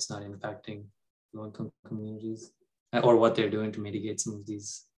it's not impacting low-income communities, or what they're doing to mitigate some of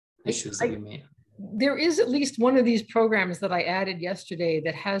these issues that we may? there is at least one of these programs that I added yesterday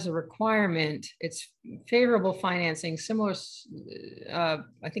that has a requirement. It's favorable financing, similar,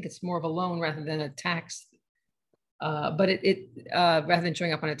 I think it's more of a loan rather than a tax, but rather than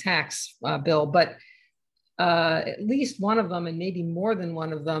showing up on a tax bill, but at least one of them, and maybe more than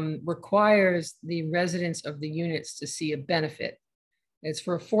one of them, requires the residents of the units to see a benefit. It's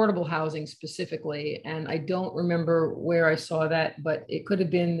for affordable housing specifically, and I don't remember where I saw that, but it could have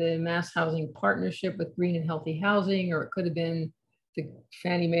been the Mass Housing Partnership with Green and Healthy Housing, or it could have been the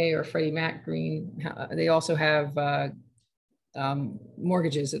Fannie Mae or Freddie Mac Green. They also have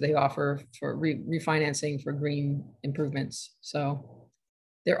mortgages that they offer for refinancing for green improvements. So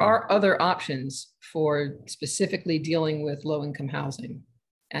there are other options for specifically dealing with low-income housing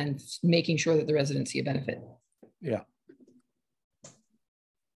and making sure that the residents see a benefit. Yeah.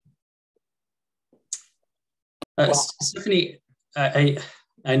 Stephanie, I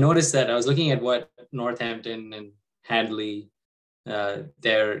noticed that I was looking at what Northampton and Hadley,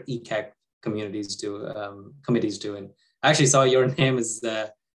 their ECAC committees do, and I actually saw your name as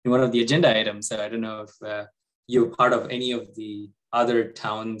in one of the agenda items. So I don't know if you're part of any of the other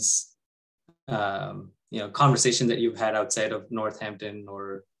towns, conversation that you've had outside of Northampton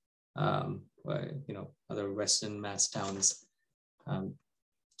or other Western Mass towns.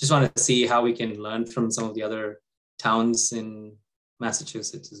 Just want to see how we can learn from some of the other towns in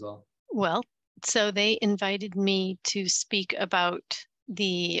Massachusetts as well. Well, so they invited me to speak about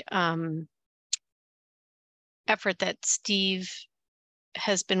the effort that Steve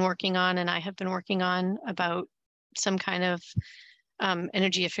has been working on and I have been working on about some kind of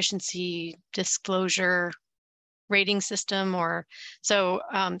energy efficiency disclosure rating system, or so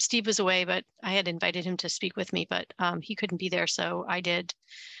Steve was away, but I had invited him to speak with me, but he couldn't be there, so I did.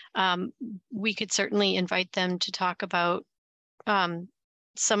 We could certainly invite them to talk about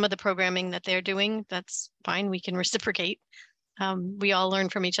some of the programming that they're doing. That's fine, we can reciprocate. We all learn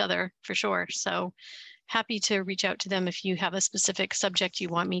from each other for sure. So happy to reach out to them if you have a specific subject you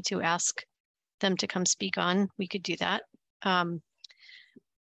want me to ask them to come speak on. We could do that.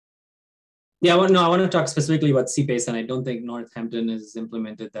 Yeah, I want to talk specifically about CPACE, and I don't think Northampton has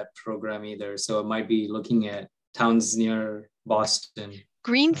implemented that program either. So it might be looking at towns near Boston.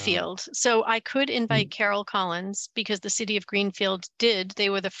 Greenfield. So I could invite Carol Collins because the city of Greenfield did. They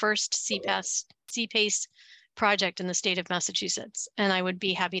were the first CPACE project in the state of Massachusetts. And I would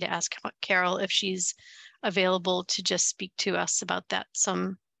be happy to ask Carol if she's available to just speak to us about that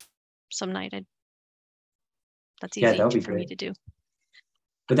some night. That's easy that would be for great. Me to do.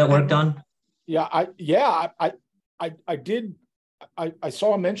 Would that work, Don? I did. I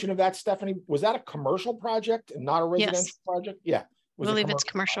saw a mention of that, Stephanie. Was that a commercial project and not a residential project? Yeah. I believe it's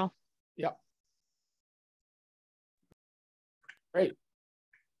commercial. Yeah. Great.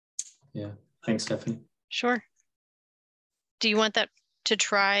 Yeah. Thanks, Stephanie. Sure. Do you want that to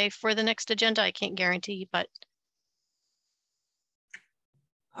try for the next agenda? I can't guarantee, but.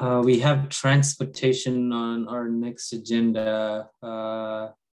 We have transportation on our next agenda.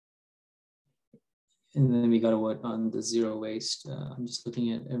 And then we got to work on the zero waste. I'm just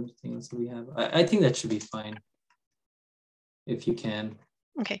looking at everything else that we have. I think that should be fine. If you can.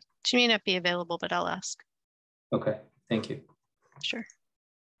 Okay. She may not be available, but I'll ask. Okay. Thank you. Sure.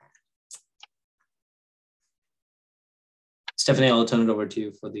 Stephanie, I'll turn it over to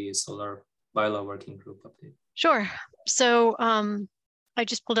you for the solar bylaw working group update. Sure. So I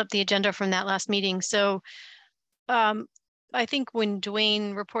just pulled up the agenda from that last meeting. So I think when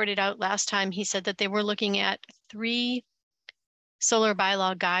Dwayne reported out last time, he said that they were looking at 3 solar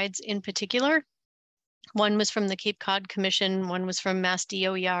bylaw guides in particular. One was from the Cape Cod Commission, one was from Mass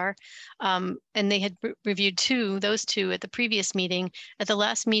DOER, and they had reviewed those two at the previous meeting. At the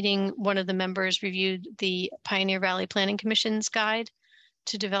last meeting, one of the members reviewed the Pioneer Valley Planning Commission's guide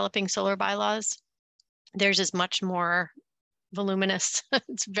to developing solar bylaws. Theirs is much more voluminous.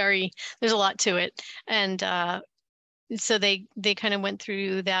 There's a lot to it. And so they kind of went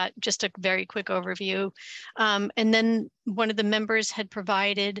through that, just a very quick overview. And then one of the members had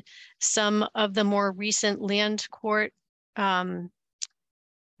provided some of the more recent land court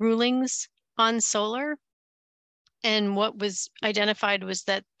rulings on solar. And what was identified was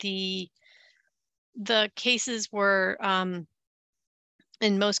that the cases were,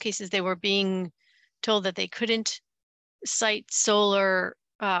 in most cases, they were being told that they couldn't cite solar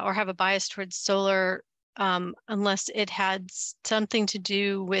or have a bias towards solar unless it had something to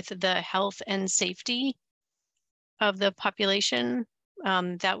do with the health and safety of the population.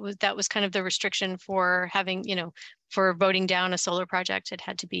 That was kind of the restriction for having, for voting down a solar project. It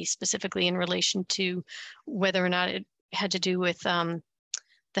had to be specifically in relation to whether or not it had to do with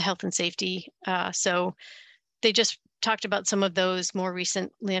the health and safety. So they just talked about some of those more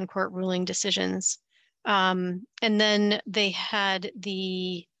recent land court ruling decisions. And then they had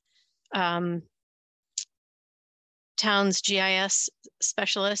the town's GIS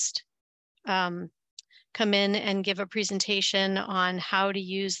specialist come in and give a presentation on how to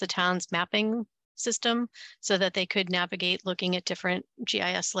use the town's mapping system so that they could navigate looking at different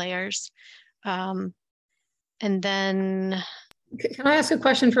GIS layers. And then... Can I ask a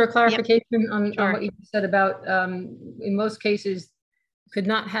question for a clarification on Sure. what you said about, in most cases, could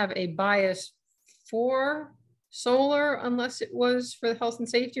not have a bias for solar unless it was for the health and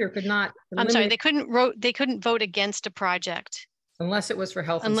safety, or could not? I'm sorry, they couldn't vote against a project unless it was for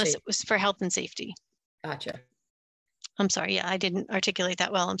health and unless safety. it was for health and safety. Gotcha. I'm sorry. Yeah, I didn't articulate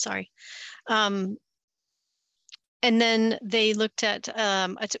that well. I'm sorry. And then they looked at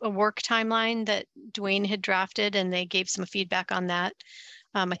a work timeline that Dwayne had drafted, and they gave some feedback on that.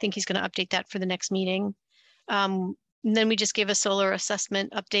 I think he's going to update that for the next meeting. And then we just gave a solar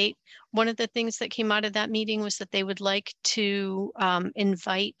assessment update. One of the things that came out of that meeting was that they would like to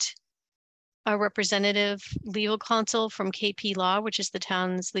invite a representative legal counsel from KP Law, which is the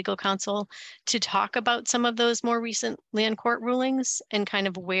town's legal counsel, to talk about some of those more recent land court rulings and kind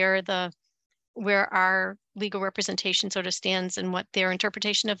of where our legal representation sort of stands and what their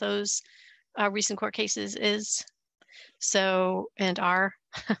interpretation of those recent court cases is. So, and are.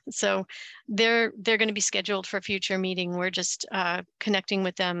 So they're going to be scheduled for a future meeting. We're just connecting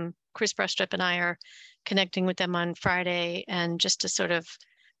with them. Chris Brestrup and I are connecting with them on Friday, and just to sort of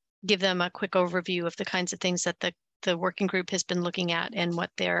give them a quick overview of the kinds of things that the working group has been looking at and what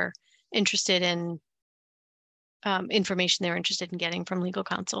they're interested in, information they're interested in getting from legal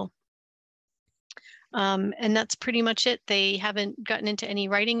counsel. And that's pretty much it. They haven't gotten into any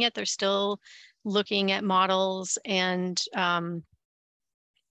writing yet. They're still looking at models and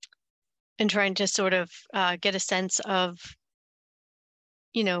trying to sort of get a sense of,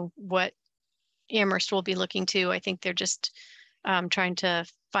 you know, what Amherst will be looking to. I think they're just trying to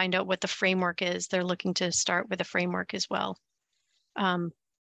find out what the framework is. They're looking to start with a framework as well.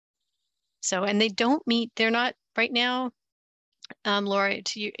 So, and they don't meet, they're not right now, Laura,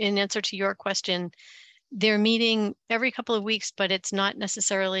 in answer to your question, they're meeting every couple of weeks, but it's not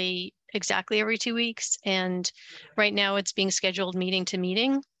necessarily exactly every 2 weeks. And right now it's being scheduled meeting to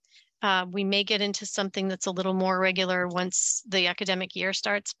meeting. We may get into something that's a little more regular once the academic year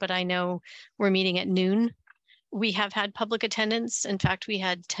starts, but I know we're meeting at noon. We have had public attendance. In fact, we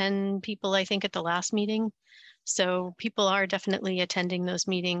had 10 people, I think, at the last meeting. So people are definitely attending those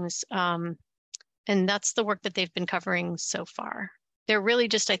meetings. And that's the work that they've been covering so far. They're really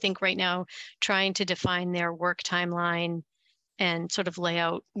just, I think right now, trying to define their work timeline and sort of lay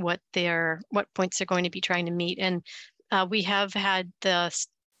out what points they're going to be trying to meet. And we have had the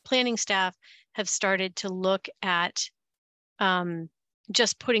planning staff have started to look at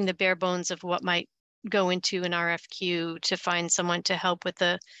just putting the bare bones of what might go into an RFQ to find someone to help with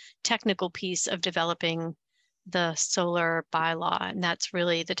the technical piece of developing the solar bylaw. And that's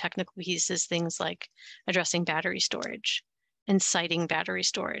really the technical piece, is things like addressing battery storage and citing battery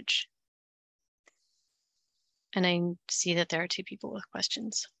storage. And I see that there are 2 people with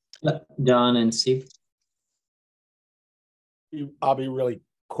questions. Don and Steve. I'll be really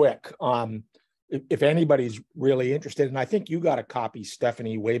quick. If anybody's really interested, and I think you got a copy,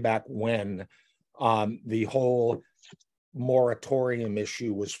 Stephanie, way back when the whole moratorium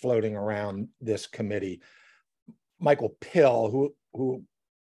issue was floating around this committee. Michael Pill, who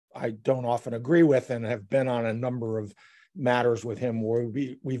I don't often agree with and have been on a number of matters with him where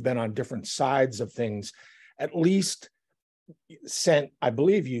we've been on different sides of things, at least sent, I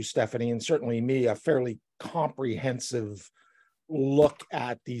believe you, Stephanie, and certainly me, a fairly comprehensive look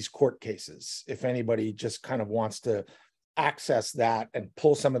at these court cases. If anybody just kind of wants to access that and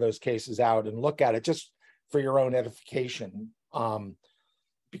pull some of those cases out and look at it just for your own edification,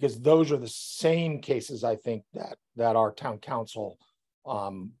 because those are the same cases, I think, that our town council,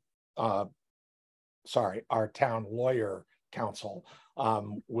 our town lawyer council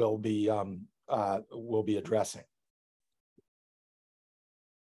will be addressing.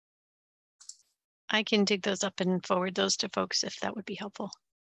 I can dig those up and forward those to folks if that would be helpful.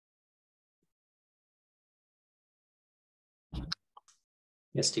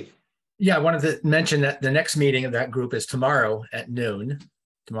 Yes, Steve. Yeah, I wanted to mention that the next meeting of that group is tomorrow at noon.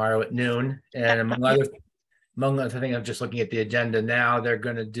 And among other things, I'm just looking at the agenda now, they're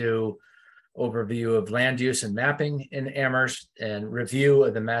going to do overview of land use and mapping in Amherst and review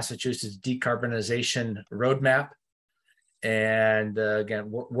of the Massachusetts decarbonization roadmap. And again,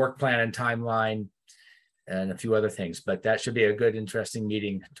 work plan and timeline. and a few other things, but that should be a good, interesting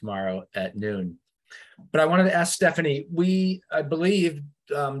meeting tomorrow at noon. But I wanted to ask Stephanie, I believe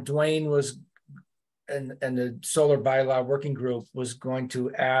Dwayne was, and the solar bylaw working group was going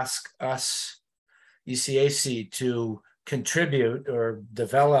to ask us, ECAC, to contribute or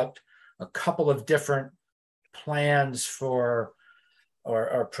develop a couple of different plans for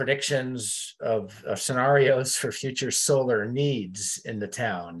or predictions of scenarios for future solar needs in the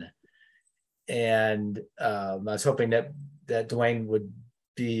town. And I was hoping that Dwayne would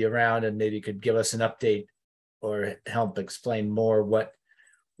be around and maybe could give us an update or help explain more what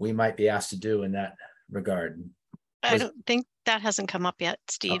we might be asked to do in that regard. I don't think that hasn't come up yet,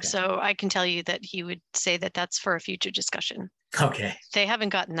 Steve. Okay. So I can tell you that he would say that that's for a future discussion. Okay. They haven't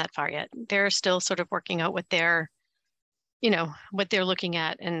gotten that far yet. They're still sort of working out what they're, what they're looking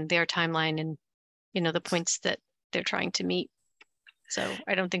at and their timeline and, the points that they're trying to meet. So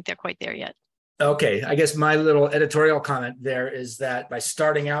I don't think they're quite there yet. Okay, I guess my little editorial comment there is that by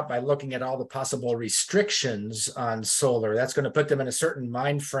starting out by looking at all the possible restrictions on solar, that's going to put them in a certain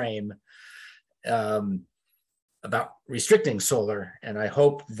mind frame about restricting solar. And I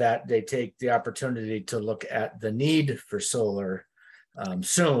hope that they take the opportunity to look at the need for solar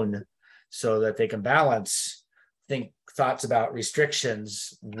soon, so that they can balance thoughts about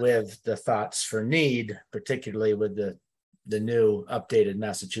restrictions with the thoughts for need, particularly with the new updated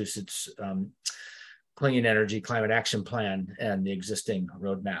Massachusetts Clean Energy Climate Action Plan and the existing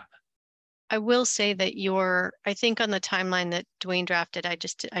roadmap. I will say that I think on the timeline that Dwayne drafted, I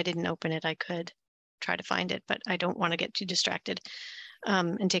didn't open it. I could try to find it, but I don't want to get too distracted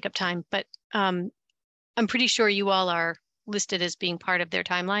and take up time. But I'm pretty sure you all are listed as being part of their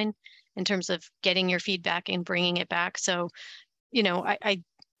timeline in terms of getting your feedback and bringing it back. So,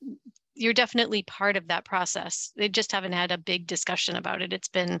 you're definitely part of that process. They just haven't had a big discussion about it. It's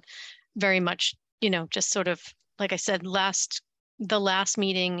been very much, just sort of, like I said, the last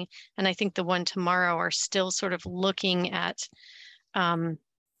meeting, and I think the one tomorrow are still sort of looking at, kind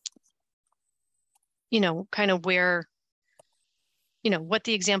of where, what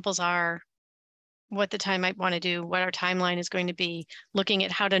the examples are, what the town might want to do, what our timeline is going to be, looking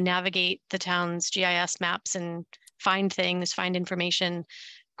at how to navigate the town's GIS maps and find things, find information.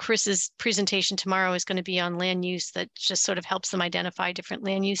 Chris's presentation tomorrow is going to be on land use that just sort of helps them identify different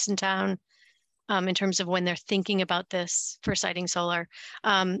land use in town in terms of when they're thinking about this for siting solar.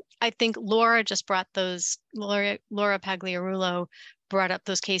 I think Laura just brought Laura Pagliarulo brought up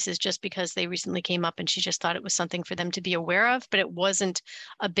those cases just because they recently came up and she just thought it was something for them to be aware of, but it wasn't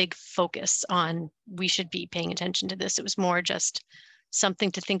a big focus on we should be paying attention to this. It was more just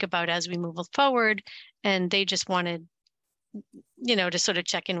something to think about as we move forward. And they just wanted, to sort of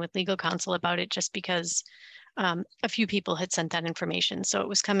check in with legal counsel about it just because a few people had sent that information. So it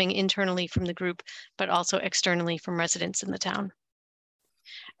was coming internally from the group, but also externally from residents in the town.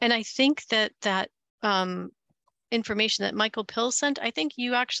 And I think that information that Michael Pill sent, I think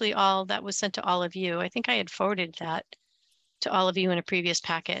you actually that was sent to all of you. I think I had forwarded that to all of you in a previous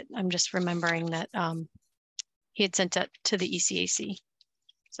packet. I'm just remembering that he had sent that to the ECAC.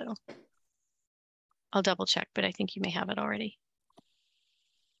 So I'll double check, but I think you may have it already.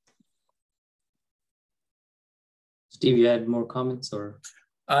 Steve, you had more comments or?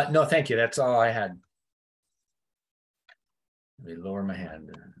 No, thank you. That's all I had. Let me lower my hand.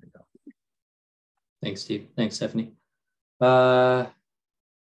 There we go. Thanks, Steve. Thanks, Stephanie. The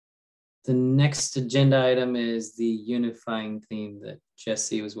next agenda item is the unifying theme that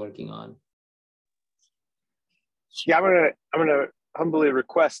Jesse was working on. Yeah, I'm gonna humbly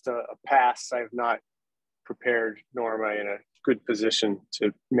request a pass. I have not prepared, nor am I in a good position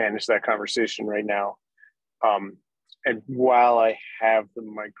to manage that conversation right now. And while I have the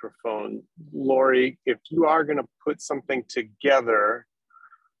microphone, Lori, if you are going to put something together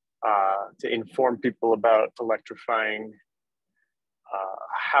to inform people about electrifying a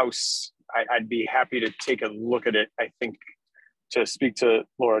house, I'd be happy to take a look at it. I think to speak to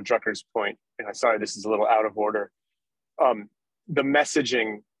Laura Drucker's point, and I'm sorry, this is a little out of order. The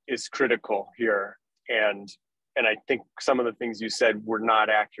messaging is critical here. And I think some of the things you said were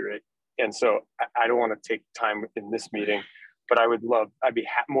not accurate. And so I don't want to take time in this meeting, but I'd be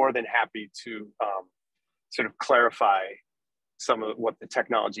more than happy to sort of clarify some of what the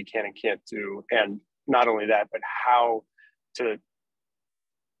technology can and can't do. And not only that, but how to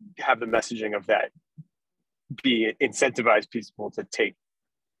have the messaging of that be incentivize people to take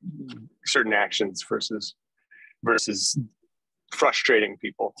certain actions versus frustrating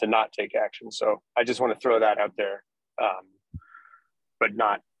people to not take action. So I just want to throw that out there, but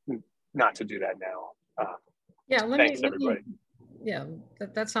not to do that now. Yeah, thanks everybody. Yeah,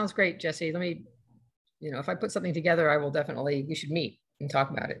 that sounds great, Jesse. Let me you know, if I put something together, I will definitely, we should meet and talk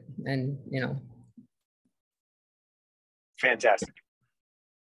about it. And, you know. Fantastic.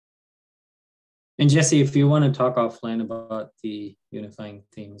 And Jesse, if you want to talk offline about the unifying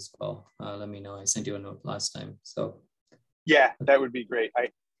theme as well, let me know. I sent you a note last time. So yeah, that would be great.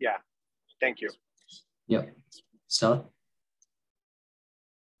 Yeah, thank you. Yep. Stella?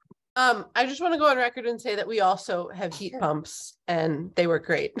 I just want to go on record and say that we also have heat pumps and they work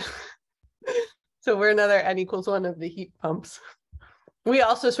great. So we're another N=1 of the heat pumps. We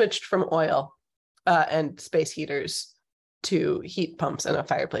also switched from oil and space heaters to heat pumps and a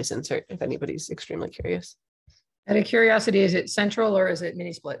fireplace insert, if anybody's extremely curious. Out of curiosity, is it central or is it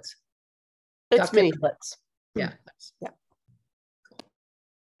mini splits? It's mini splits. Yeah. Yeah.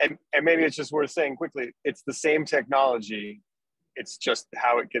 And maybe it's just worth saying quickly, it's the same technology. It's just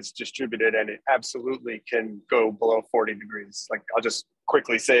how it gets distributed, and it absolutely can go below 40 degrees. Like, I'll just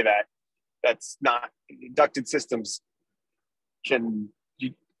quickly say that. That's not, ducted systems can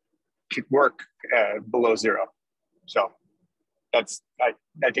work below zero. So that's, I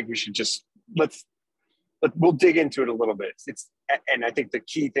think we should just, we'll dig into it a little bit. And I think the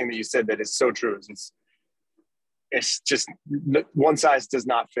key thing that you said that is so true is it's just one size does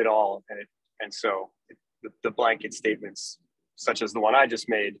not fit all. And so the blanket statements, such as the one I just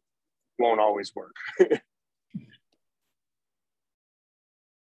made, won't always work.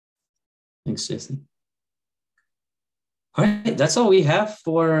 Thanks, Jason. All right, that's all we have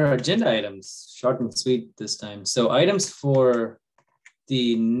for agenda items. Short and sweet this time. So items for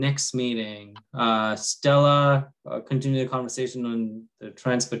the next meeting. Stella, continue the conversation on the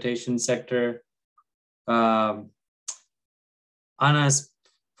transportation sector. Anna's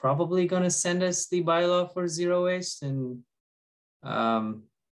probably going to send us the bylaw for zero waste. And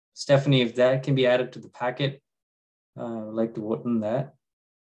Stephanie, if that can be added to the packet, I'd like to vote on that.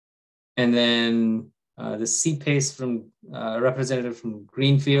 And then the CPACE from representative from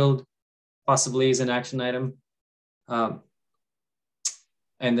Greenfield possibly is an action item. And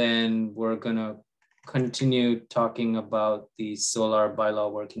then we're gonna continue talking about the solar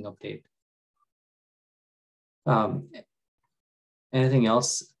bylaw working update. Anything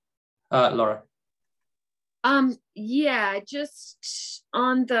else, Laura? Yeah, just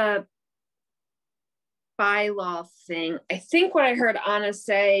on the bylaw thing, I think what I heard Anna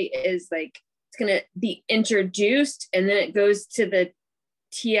say is like it's going to be introduced and then it goes to the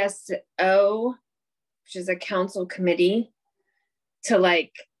TSO, which is a council committee, to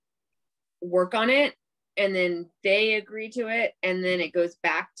like work on it, and then they agree to it, and then it goes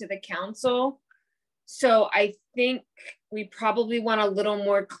back to the council. So I think we probably want a little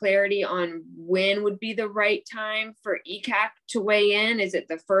more clarity on when would be the right time for ECAC to weigh in. Is it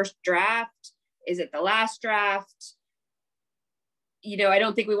the first draft? Is it the last draft? You know, I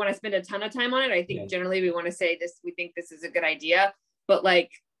don't think we want to spend a ton of time on it. I think generally we want to say this, we think this is a good idea, but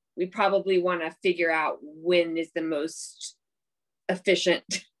like we probably want to figure out when is the most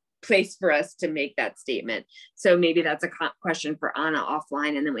efficient place for us to make that statement. So maybe that's a question for Anna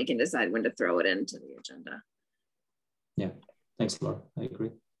offline, and then we can decide when to throw it into the agenda. Yeah, thanks, Laura. I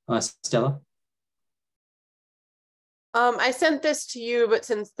agree. Stella? I sent this to you, but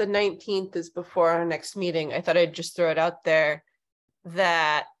since the 19th is before our next meeting, I thought I'd just throw it out there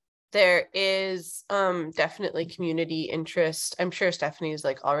that there is definitely community interest. I'm sure Stephanie is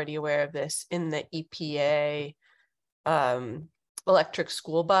like already aware of this in the EPA electric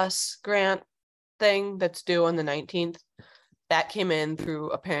school bus grant thing that's due on the 19th. That came in through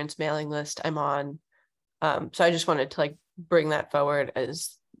a parents mailing list I'm on. So I just wanted to like bring that forward,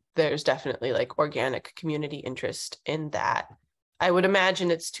 as there's definitely like organic community interest in that. I would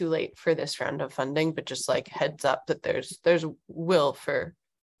imagine it's too late for this round of funding, but just like heads up that there's will for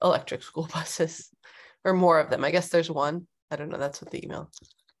electric school buses, or more of them. I guess there's one. I don't know. That's what the email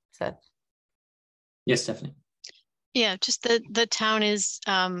said. Yes, Stephanie. Yeah, just the town is,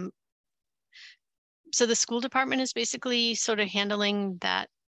 so the school department is basically sort of handling that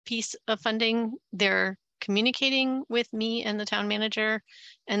piece of funding. They're communicating with me and the town manager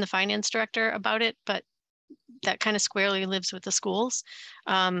and the finance director about it, but that kind of squarely lives with the schools.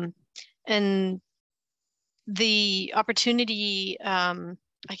 And the opportunity, I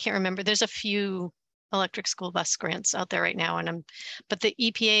can't remember, there's a few electric school bus grants out there right now, but the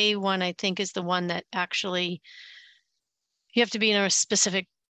EPA one, I think, is the one that actually you have to be in a specific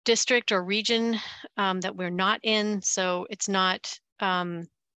district or region that we're not in. So it's not,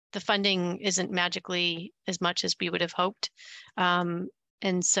 the funding isn't magically as much as we would have hoped.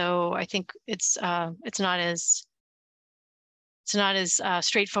 And so I think it's not as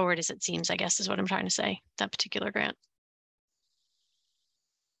straightforward as it seems, I guess, is what I'm trying to say, that particular grant.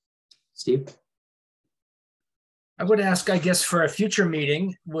 Steve? I would ask, I guess, for a future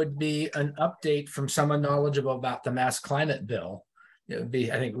meeting would be an update from someone knowledgeable about the Mass Climate Bill. It would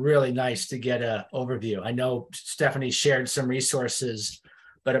be, I think, really nice to get an overview. I know Stephanie shared some resources,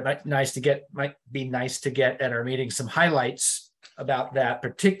 but it might be nice to get at our meeting some highlights about that,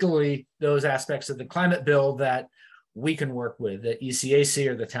 particularly those aspects of the climate bill that we can work with, that ECAC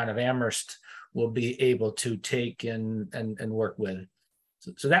or the town of Amherst will be able to take and work with.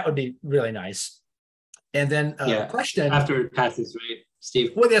 So that would be really nice. And then a question after it passes, right,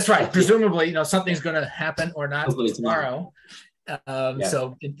 Steve? Well, that's right. Presumably, something's going to happen or not tomorrow.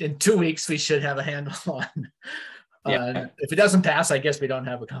 So in 2 weeks, we should have a handle on. If it doesn't pass, I guess we don't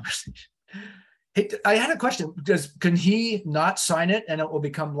have a conversation. Hey, I had a question. Can he not sign it and it will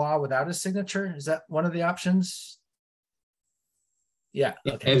become law without his signature? Is that one of the options? Yeah.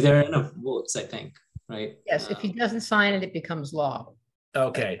 Okay. If there are enough votes, I think, right? Yes, if he doesn't sign it, it becomes law.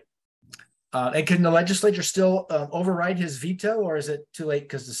 Okay. And can the legislature still override his veto, or is it too late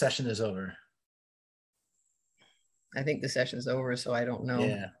because the session is over? I think the session's over, so I don't know.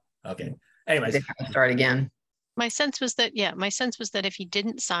 Yeah. Okay. Anyways, they have to start again. My sense was that if he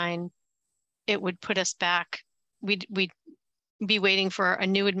didn't sign, it would put us back. We'd be waiting for a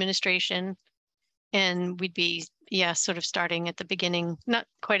new administration, and we'd be sort of starting at the beginning, not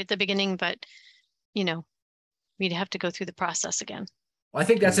quite at the beginning, but we'd have to go through the process again. Well, I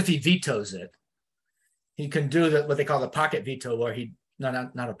think that's if he vetoes it. He can do what they call the pocket veto, where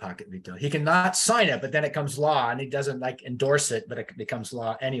not a pocket veto. He cannot sign it, but then it becomes law, and he doesn't endorse it, but it becomes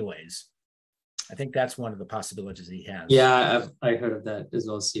law anyways. I think that's one of the possibilities he has. Yeah, I heard of that as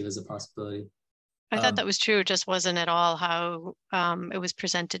well, Steve, as a possibility. I thought that was true. It just wasn't at all how it was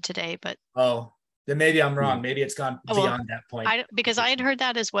presented today. But then maybe I'm wrong. Maybe it's gone beyond that point. Because I had heard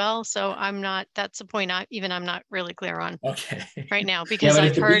that as well. So I'm not. That's a point I'm not really clear on. Okay. Right now, because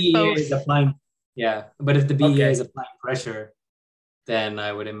I've heard both. But if the BEA is applying pressure, then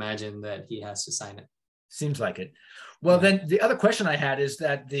I would imagine that he has to sign it. Seems like it. Well, then the other question I had is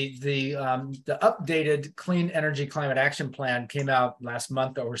that the updated Clean Energy Climate Action Plan came out last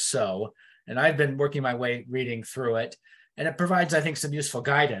month or so, and I've been working my way reading through it, and it provides, I think, some useful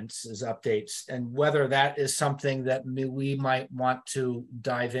guidance as updates, and whether that is something that we might want to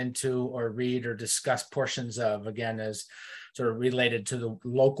dive into or read or discuss portions of, again, as sort of related to the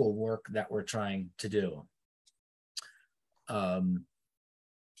local work that we're trying to do.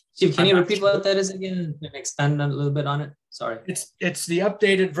 Steve, can you repeat what that is again and expand a little bit on it? Sorry. It's the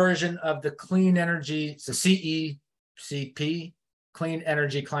updated version of the Clean Energy, it's the CECP, Clean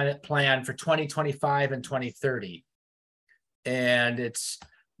Energy Climate Plan for 2025 and 2030. And it's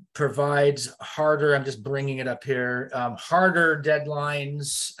provides harder, I'm just bringing it up here, harder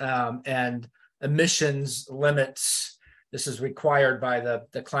deadlines and emissions limits. This is required by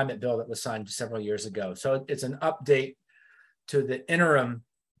the climate bill that was signed several years ago. So it's an update to the interim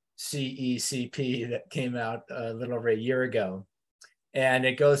CECP that came out a little over a year ago. And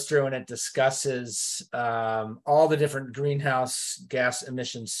it goes through and it discusses all the different greenhouse gas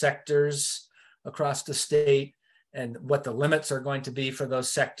emission sectors across the state and what the limits are going to be for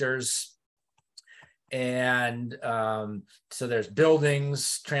those sectors. And so there's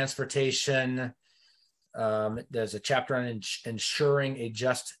buildings, transportation. There's a chapter on ensuring a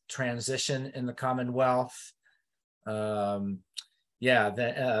just transition in the Commonwealth.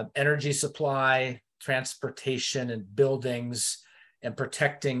 The energy supply, transportation, and buildings, and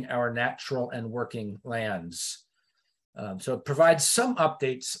protecting our natural and working lands. So it provides some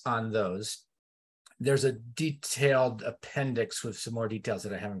updates on those. There's a detailed appendix with some more details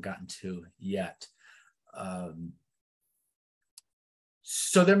that I haven't gotten to yet.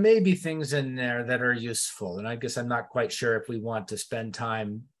 So there may be things in there that are useful. And I guess I'm not quite sure if we want to spend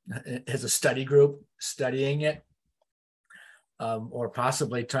time as a study group studying it. Or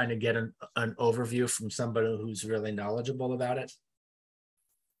possibly trying to get an overview from somebody who's really knowledgeable about it.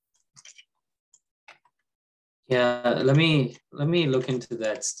 Yeah, let me look into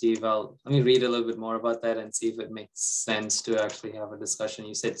that, Steve. Let me read a little bit more about that and see if it makes sense to actually have a discussion.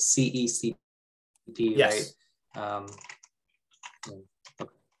 You said CECP, yes. Right?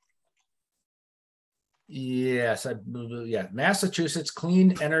 Yes, Massachusetts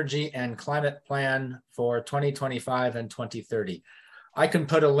Clean Energy and Climate Plan for 2025 and 2030. I can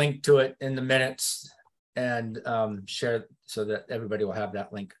put a link to it in the minutes and share so that everybody will have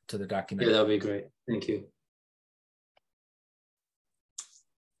that link to the document. Yeah, that'll be great. Thank you.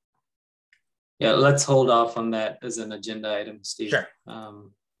 Yeah, let's hold off on that as an agenda item, Steve. Sure.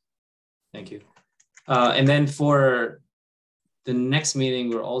 Thank you. And then for the next meeting,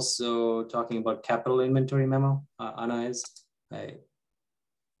 we're also talking about capital inventory memo. Anna is.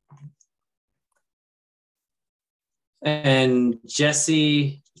 And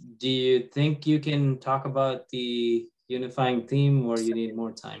Jesse, do you think you can talk about the unifying theme, or you need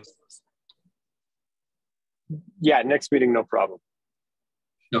more time? Yeah, next meeting, no problem.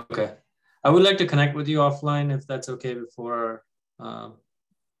 Okay. I would like to connect with you offline if that's okay before the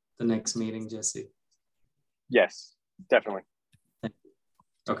next meeting, Jesse. Yes, definitely.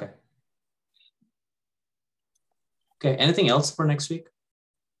 Okay. Okay, anything else for next week?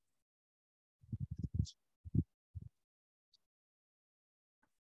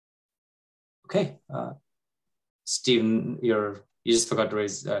 Okay, Stephen, you just forgot to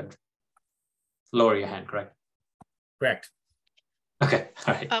raise, lower your hand, correct? Correct. Okay,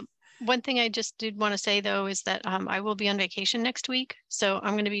 all right. One thing I just did want to say though is that I will be on vacation next week, so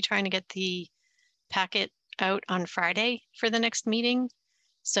I'm going to be trying to get the packet out on Friday for the next meeting.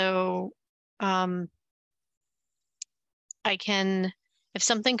 So I can, if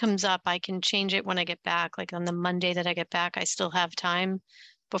something comes up, I can change it when I get back. Like on the Monday that I get back, I still have time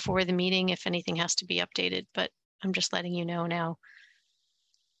before the meeting if anything has to be updated, but I'm just letting you know now.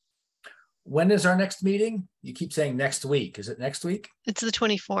 When is our next meeting? You keep saying next week. Is it next week? It's the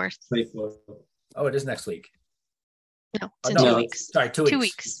 24th. 24th. Oh, it is next week. No, it's in no, 2 weeks. Sorry, 2 weeks. 2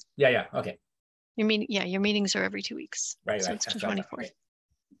 weeks. Yeah. Okay. Your meetings are every 2 weeks. Right. So it's the 24th.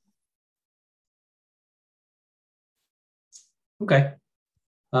 Okay.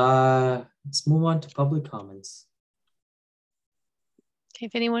 Let's move on to public comments. Okay,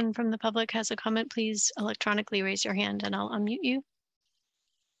 if anyone from the public has a comment, please electronically raise your hand and I'll unmute you.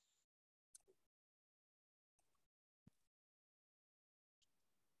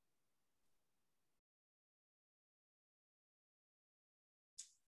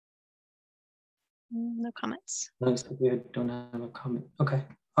 No comments. Looks like we don't have a comment. Okay.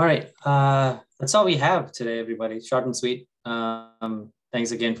 All right. That's all we have today, everybody. Short and sweet.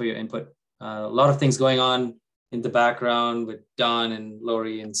 Thanks again for your input. A lot of things going on in the background with Don and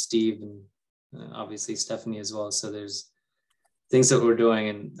Lori and Steve and obviously Stephanie as well. So there's things that we're doing.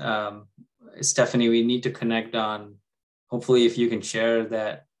 And Stephanie, we need to connect on, hopefully if you can share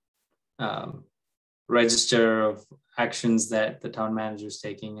that register of actions that the town manager is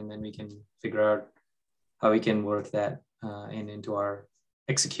taking, and then we can figure out how we can work that into our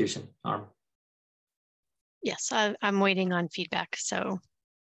execution arm. Yes, I'm waiting on feedback. So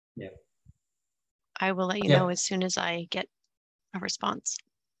yeah, I will let you know as soon as I get a response.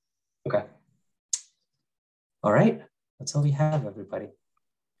 Okay. All right. That's all we have, everybody.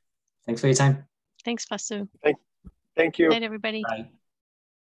 Thanks for your time. Thanks, Vasu. Thank you. Good night, everybody. Bye.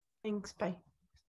 Thanks. Bye.